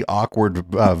really awkward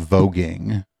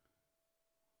voguing.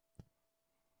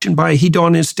 By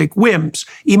hedonistic whims,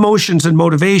 emotions and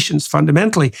motivations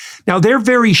fundamentally. Now, they're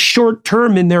very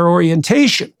short-term in their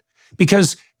orientation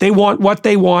because they want what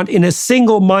they want in a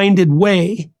single-minded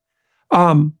way.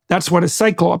 That's what a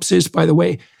cyclops is, by the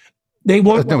way. They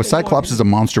want no, a cyclops is a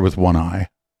monster with one eye.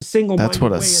 That's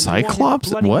what a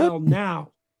cyclops? What? Well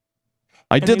now.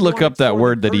 I did look up that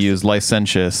word that he used,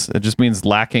 licentious. It just means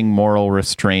lacking moral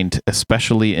restraint,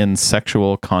 especially in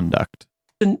sexual conduct.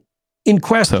 In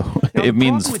question. So it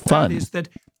means fun. Is that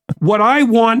what I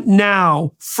want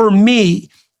now for me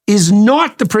is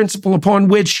not the principle upon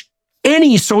which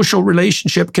any social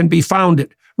relationship can be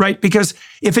founded, right? Because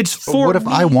if it's for what if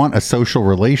I want a social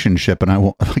relationship and I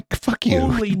want, like, fuck you,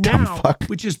 only dumb now, fuck.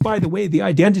 which is, by the way, the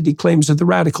identity claims of the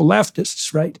radical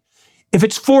leftists, right? if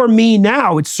it's for me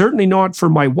now, it's certainly not for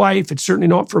my wife. It's certainly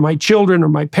not for my children or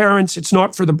my parents. It's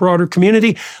not for the broader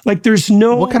community. Like there's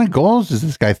no. What kind of goals does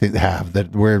this guy have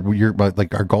that where you're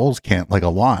like our goals can't like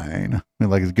align? I mean,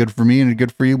 like it's good for me and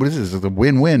good for you. What is this? It's a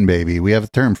win-win, baby. We have a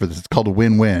term for this. It's called a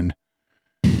win-win.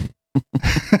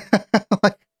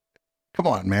 Like, come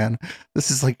on, man.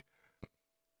 This is like,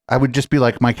 I would just be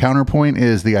like, my counterpoint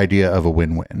is the idea of a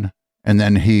win-win. And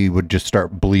then he would just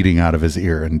start bleeding out of his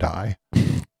ear and die.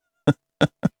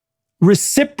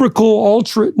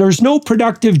 There's no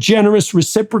productive, generous,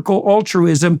 reciprocal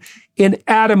altruism in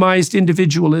atomized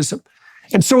individualism.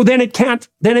 And so then it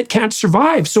can't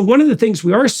survive. So one of the things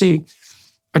we are seeing,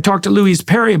 I talked to Louise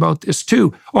Perry about this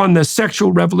too, on the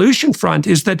sexual revolution front,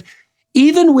 is that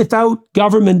even without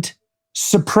government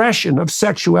suppression of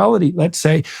sexuality, let's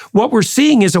say, what we're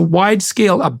seeing is a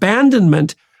wide-scale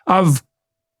abandonment of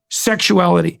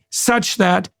sexuality, such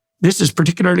that this is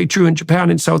particularly true in Japan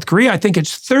and South Korea. I think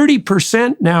it's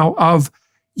 30% now of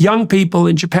young people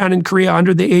in Japan and Korea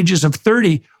under the ages of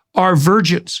 30 are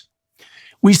virgins.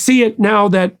 We see it now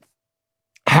that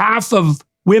half of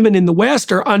women in the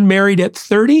West are unmarried at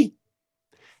 30.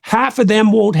 Half of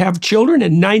them won't have children,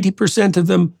 and 90% of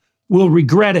them will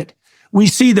regret it. We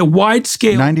see the wide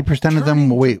scale. 90% of them,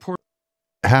 wait,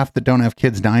 half that don't have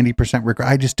kids, 90% regret.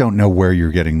 I just don't know where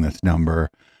you're getting this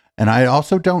number. And I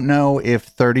also don't know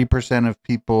if 30% of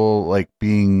people like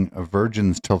being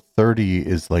virgins till 30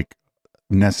 is like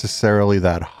necessarily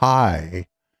that high.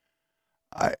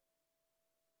 I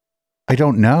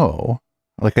don't know.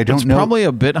 Like, I don't know. It's probably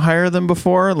a bit higher than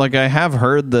before. Like, I have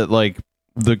heard that like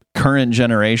the current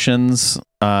generations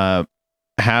have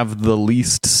the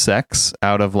least sex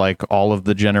out of like all of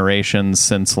the generations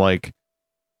since like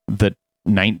the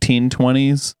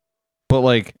 1920s. But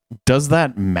like, does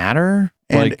that matter?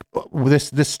 And like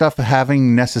this stuff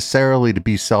having necessarily to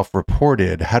be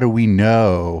self-reported, how do we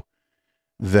know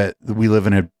that we live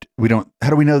in how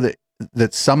do we know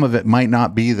that some of it might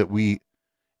not be that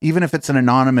even if it's an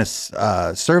anonymous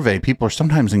survey, people are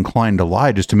sometimes inclined to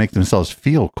lie just to make themselves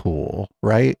feel cool,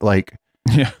 right? Like,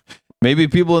 yeah, maybe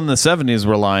people in the 70s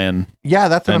were lying. Yeah,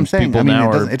 that's what I'm saying. I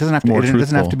mean, it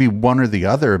doesn't have to be one or the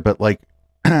other, but like,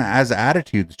 as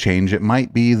attitudes change, it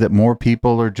might be that more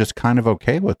people are just kind of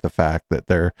okay with the fact that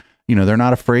they're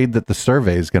not afraid that the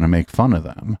survey is going to make fun of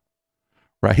them,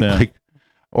 right? Yeah. Like,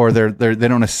 or they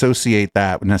don't associate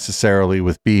that necessarily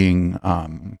with being,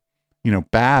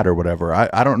 bad or whatever.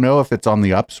 I don't know if it's on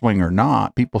the upswing or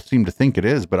not. People seem to think it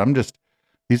is, but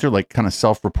these are like kind of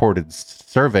self-reported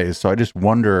surveys. So I just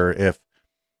wonder if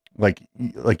like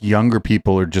younger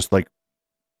people are just like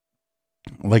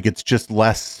it's just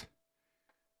less.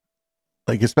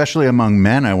 Like, especially among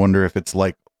men, I wonder if it's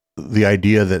like the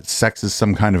idea that sex is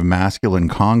some kind of masculine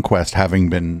conquest having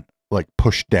been like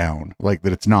pushed down, like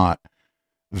that it's not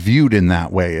viewed in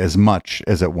that way as much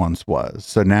as it once was.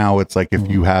 So now it's like, if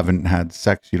you haven't had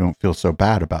sex, you don't feel so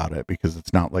bad about it because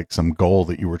it's not like some goal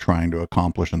that you were trying to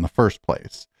accomplish in the first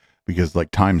place, because like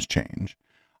times change.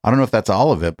 I don't know if that's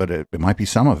all of it, but it might be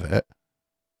some of it.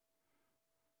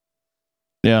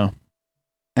 Yeah.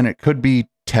 And it could be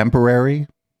temporary.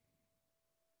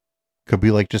 Could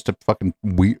be like just a fucking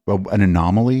an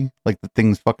anomaly, like the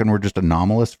things fucking were just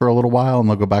anomalous for a little while and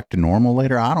they'll go back to normal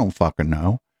later. I don't fucking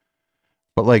know.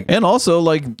 But like, and also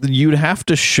like you'd have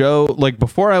to show, like,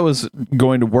 before I was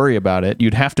going to worry about it,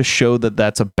 you'd have to show that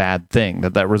that's a bad thing,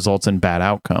 that results in bad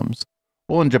outcomes.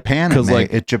 Well, in Japan,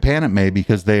 it may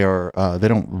because they are they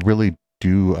don't really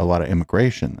do a lot of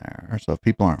immigration there. So if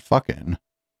people aren't fucking,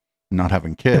 not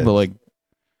having kids, yeah, but like,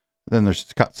 then their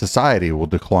society will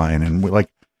decline. And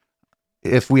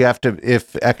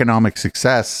if economic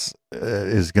success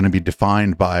is going to be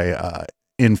defined by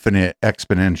infinite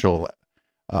exponential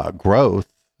growth,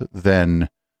 then,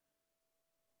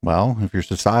 well, if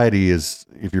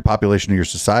your population of your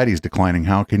society is declining,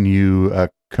 how can you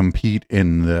compete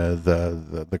in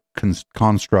the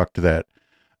construct that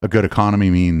a good economy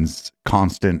means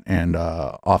constant and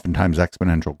oftentimes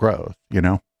exponential growth,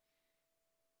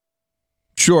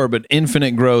 Sure, but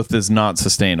infinite growth is not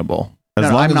sustainable.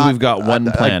 As long as we've got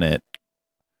one planet.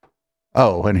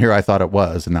 And here I thought it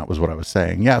was, and that was what I was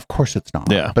saying. Yeah, of course it's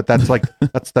not. Yeah. But that's like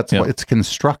that's what it's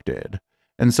constructed.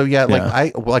 And so I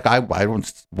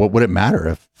don't. What would it matter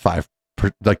if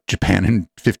Japan in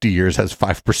 50 years has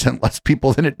 5% less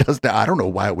people than it does now? I don't know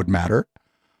why it would matter.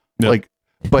 Yep.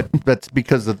 But that's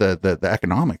because of the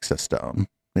economic system.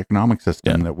 The economic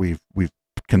system that we've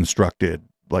constructed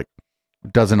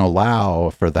doesn't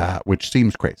allow for that, which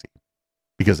seems crazy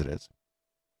because it is.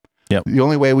 Yep. The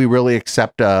only way we really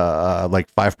accept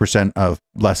 5% of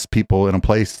less people in a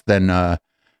place than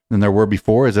than there were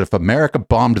before is if America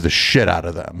bombed the shit out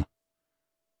of them.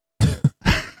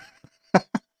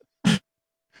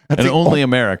 And only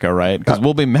America, right? Because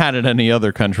we'll be mad at any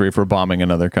other country for bombing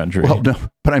another country. Well, no,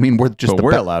 but I mean, we're just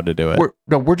we're allowed to do it.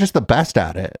 We're just the best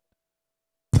at it.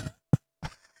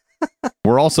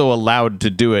 We're also allowed to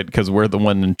do it because we're the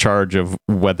one in charge of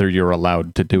whether you're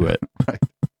allowed to do it. Right.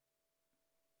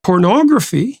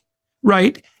 Pornography,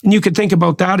 right? And you could think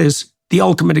about that as the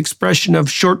ultimate expression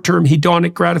of short-term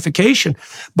hedonic gratification.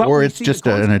 But or it's just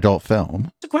an adult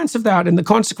film. Consequence of that, and the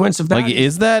consequence of that, like,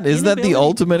 is that the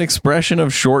ultimate expression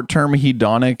of short-term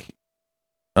hedonic?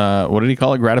 What did he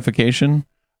call it? Gratification?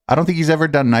 I don't think he's ever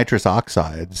done nitrous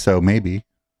oxide, so maybe.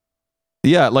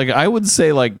 Yeah, like I would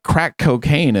say, like crack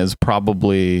cocaine is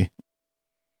probably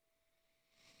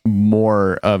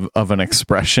more of an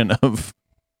expression of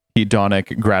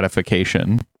hedonic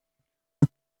gratification.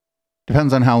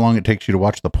 Depends on how long it takes you to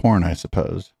watch the porn, I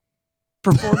suppose.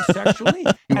 Performed sexually.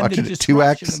 You watch it at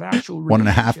 2x,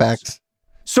 1.5x.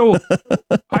 So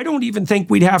I don't even think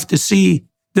we'd have to see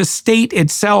the state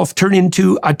itself turn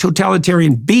into a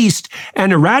totalitarian beast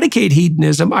and eradicate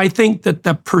hedonism. I think that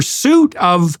the pursuit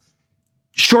of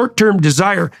short-term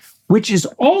desire, which is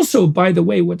also, by the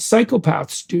way, what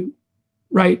psychopaths do,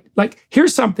 right? Like,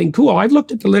 here's something cool. I've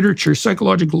looked at the literature,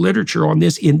 psychological literature on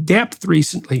this in depth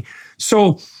recently.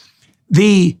 So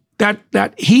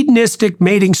that hedonistic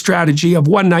mating strategy of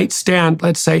one night stand,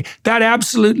 let's say, that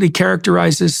absolutely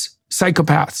characterizes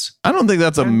psychopaths. I don't think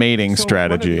that's a mating So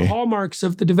strategy. one of the hallmarks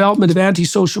of the development of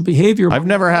antisocial behavior. I've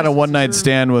never had a one night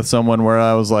stand with someone where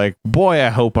I was like, boy, I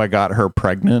hope I got her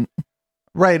pregnant.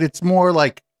 Right. It's more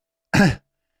like a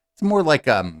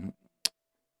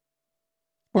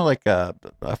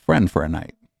friend for a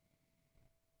night.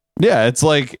 Yeah, it's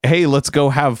like, hey, let's go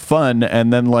have fun,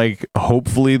 and then like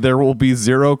hopefully there will be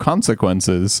zero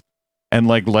consequences, and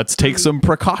like let's take some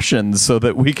precautions so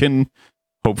that we can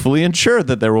hopefully ensure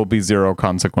that there will be zero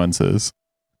consequences.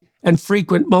 And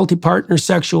frequent multi-partner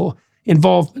sexual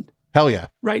involvement. Hell yeah.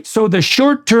 Right. So the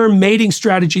short-term mating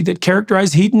strategy that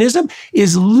characterizes hedonism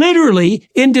is literally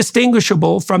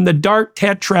indistinguishable from the dark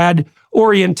tetrad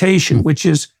orientation, which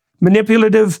is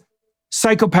manipulative,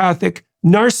 psychopathic,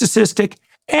 narcissistic,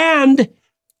 and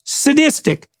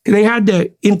sadistic. They had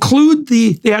to include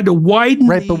they had to widen.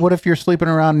 Right, but what if you're sleeping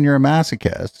around and you're a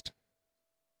masochist?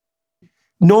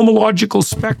 Nomological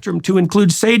spectrum to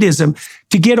include sadism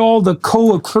to get all the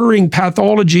co-occurring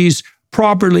pathologies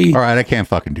properly. All right, I can't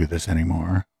fucking do this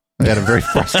anymore. I had a very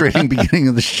frustrating beginning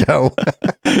of the show.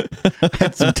 I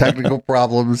had some technical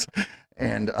problems.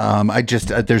 And I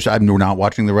just, we're not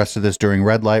watching the rest of this during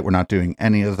red light. We're not doing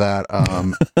any of that.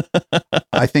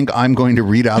 I think I'm going to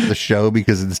read out the show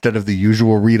because instead of the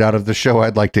usual readout of the show,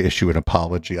 I'd like to issue an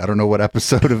apology. I don't know what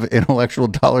episode of Intellectual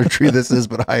Dollar Tree this is,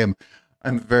 but I'm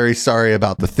very sorry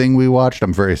about the thing we watched.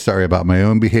 I'm very sorry about my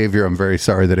own behavior. I'm very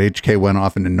sorry that HK went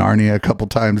off into Narnia a couple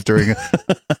times during it.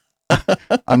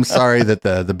 I'm sorry that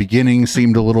the beginning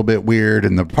seemed a little bit weird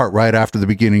and the part right after the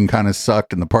beginning kind of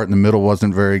sucked and the part in the middle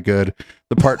wasn't very good.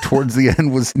 The part towards the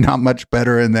end was not much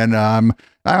better. And then I'm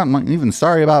even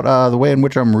sorry about the way in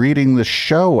which I'm reading the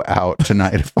show out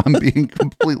tonight, if I'm being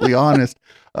completely honest.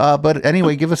 But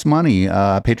anyway, give us money,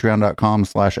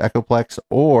 patreon.com/echoplex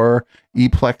or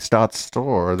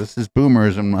eplex.store. This is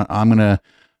Boomers, and I'm going to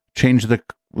change the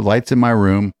lights in my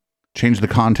room, change the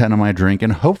content of my drink,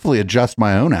 and hopefully adjust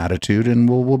my own attitude. And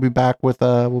we'll be back with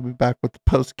the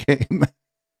post game.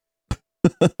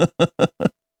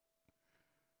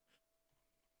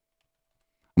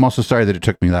 I'm also sorry that it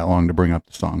took me that long to bring up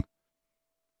the song.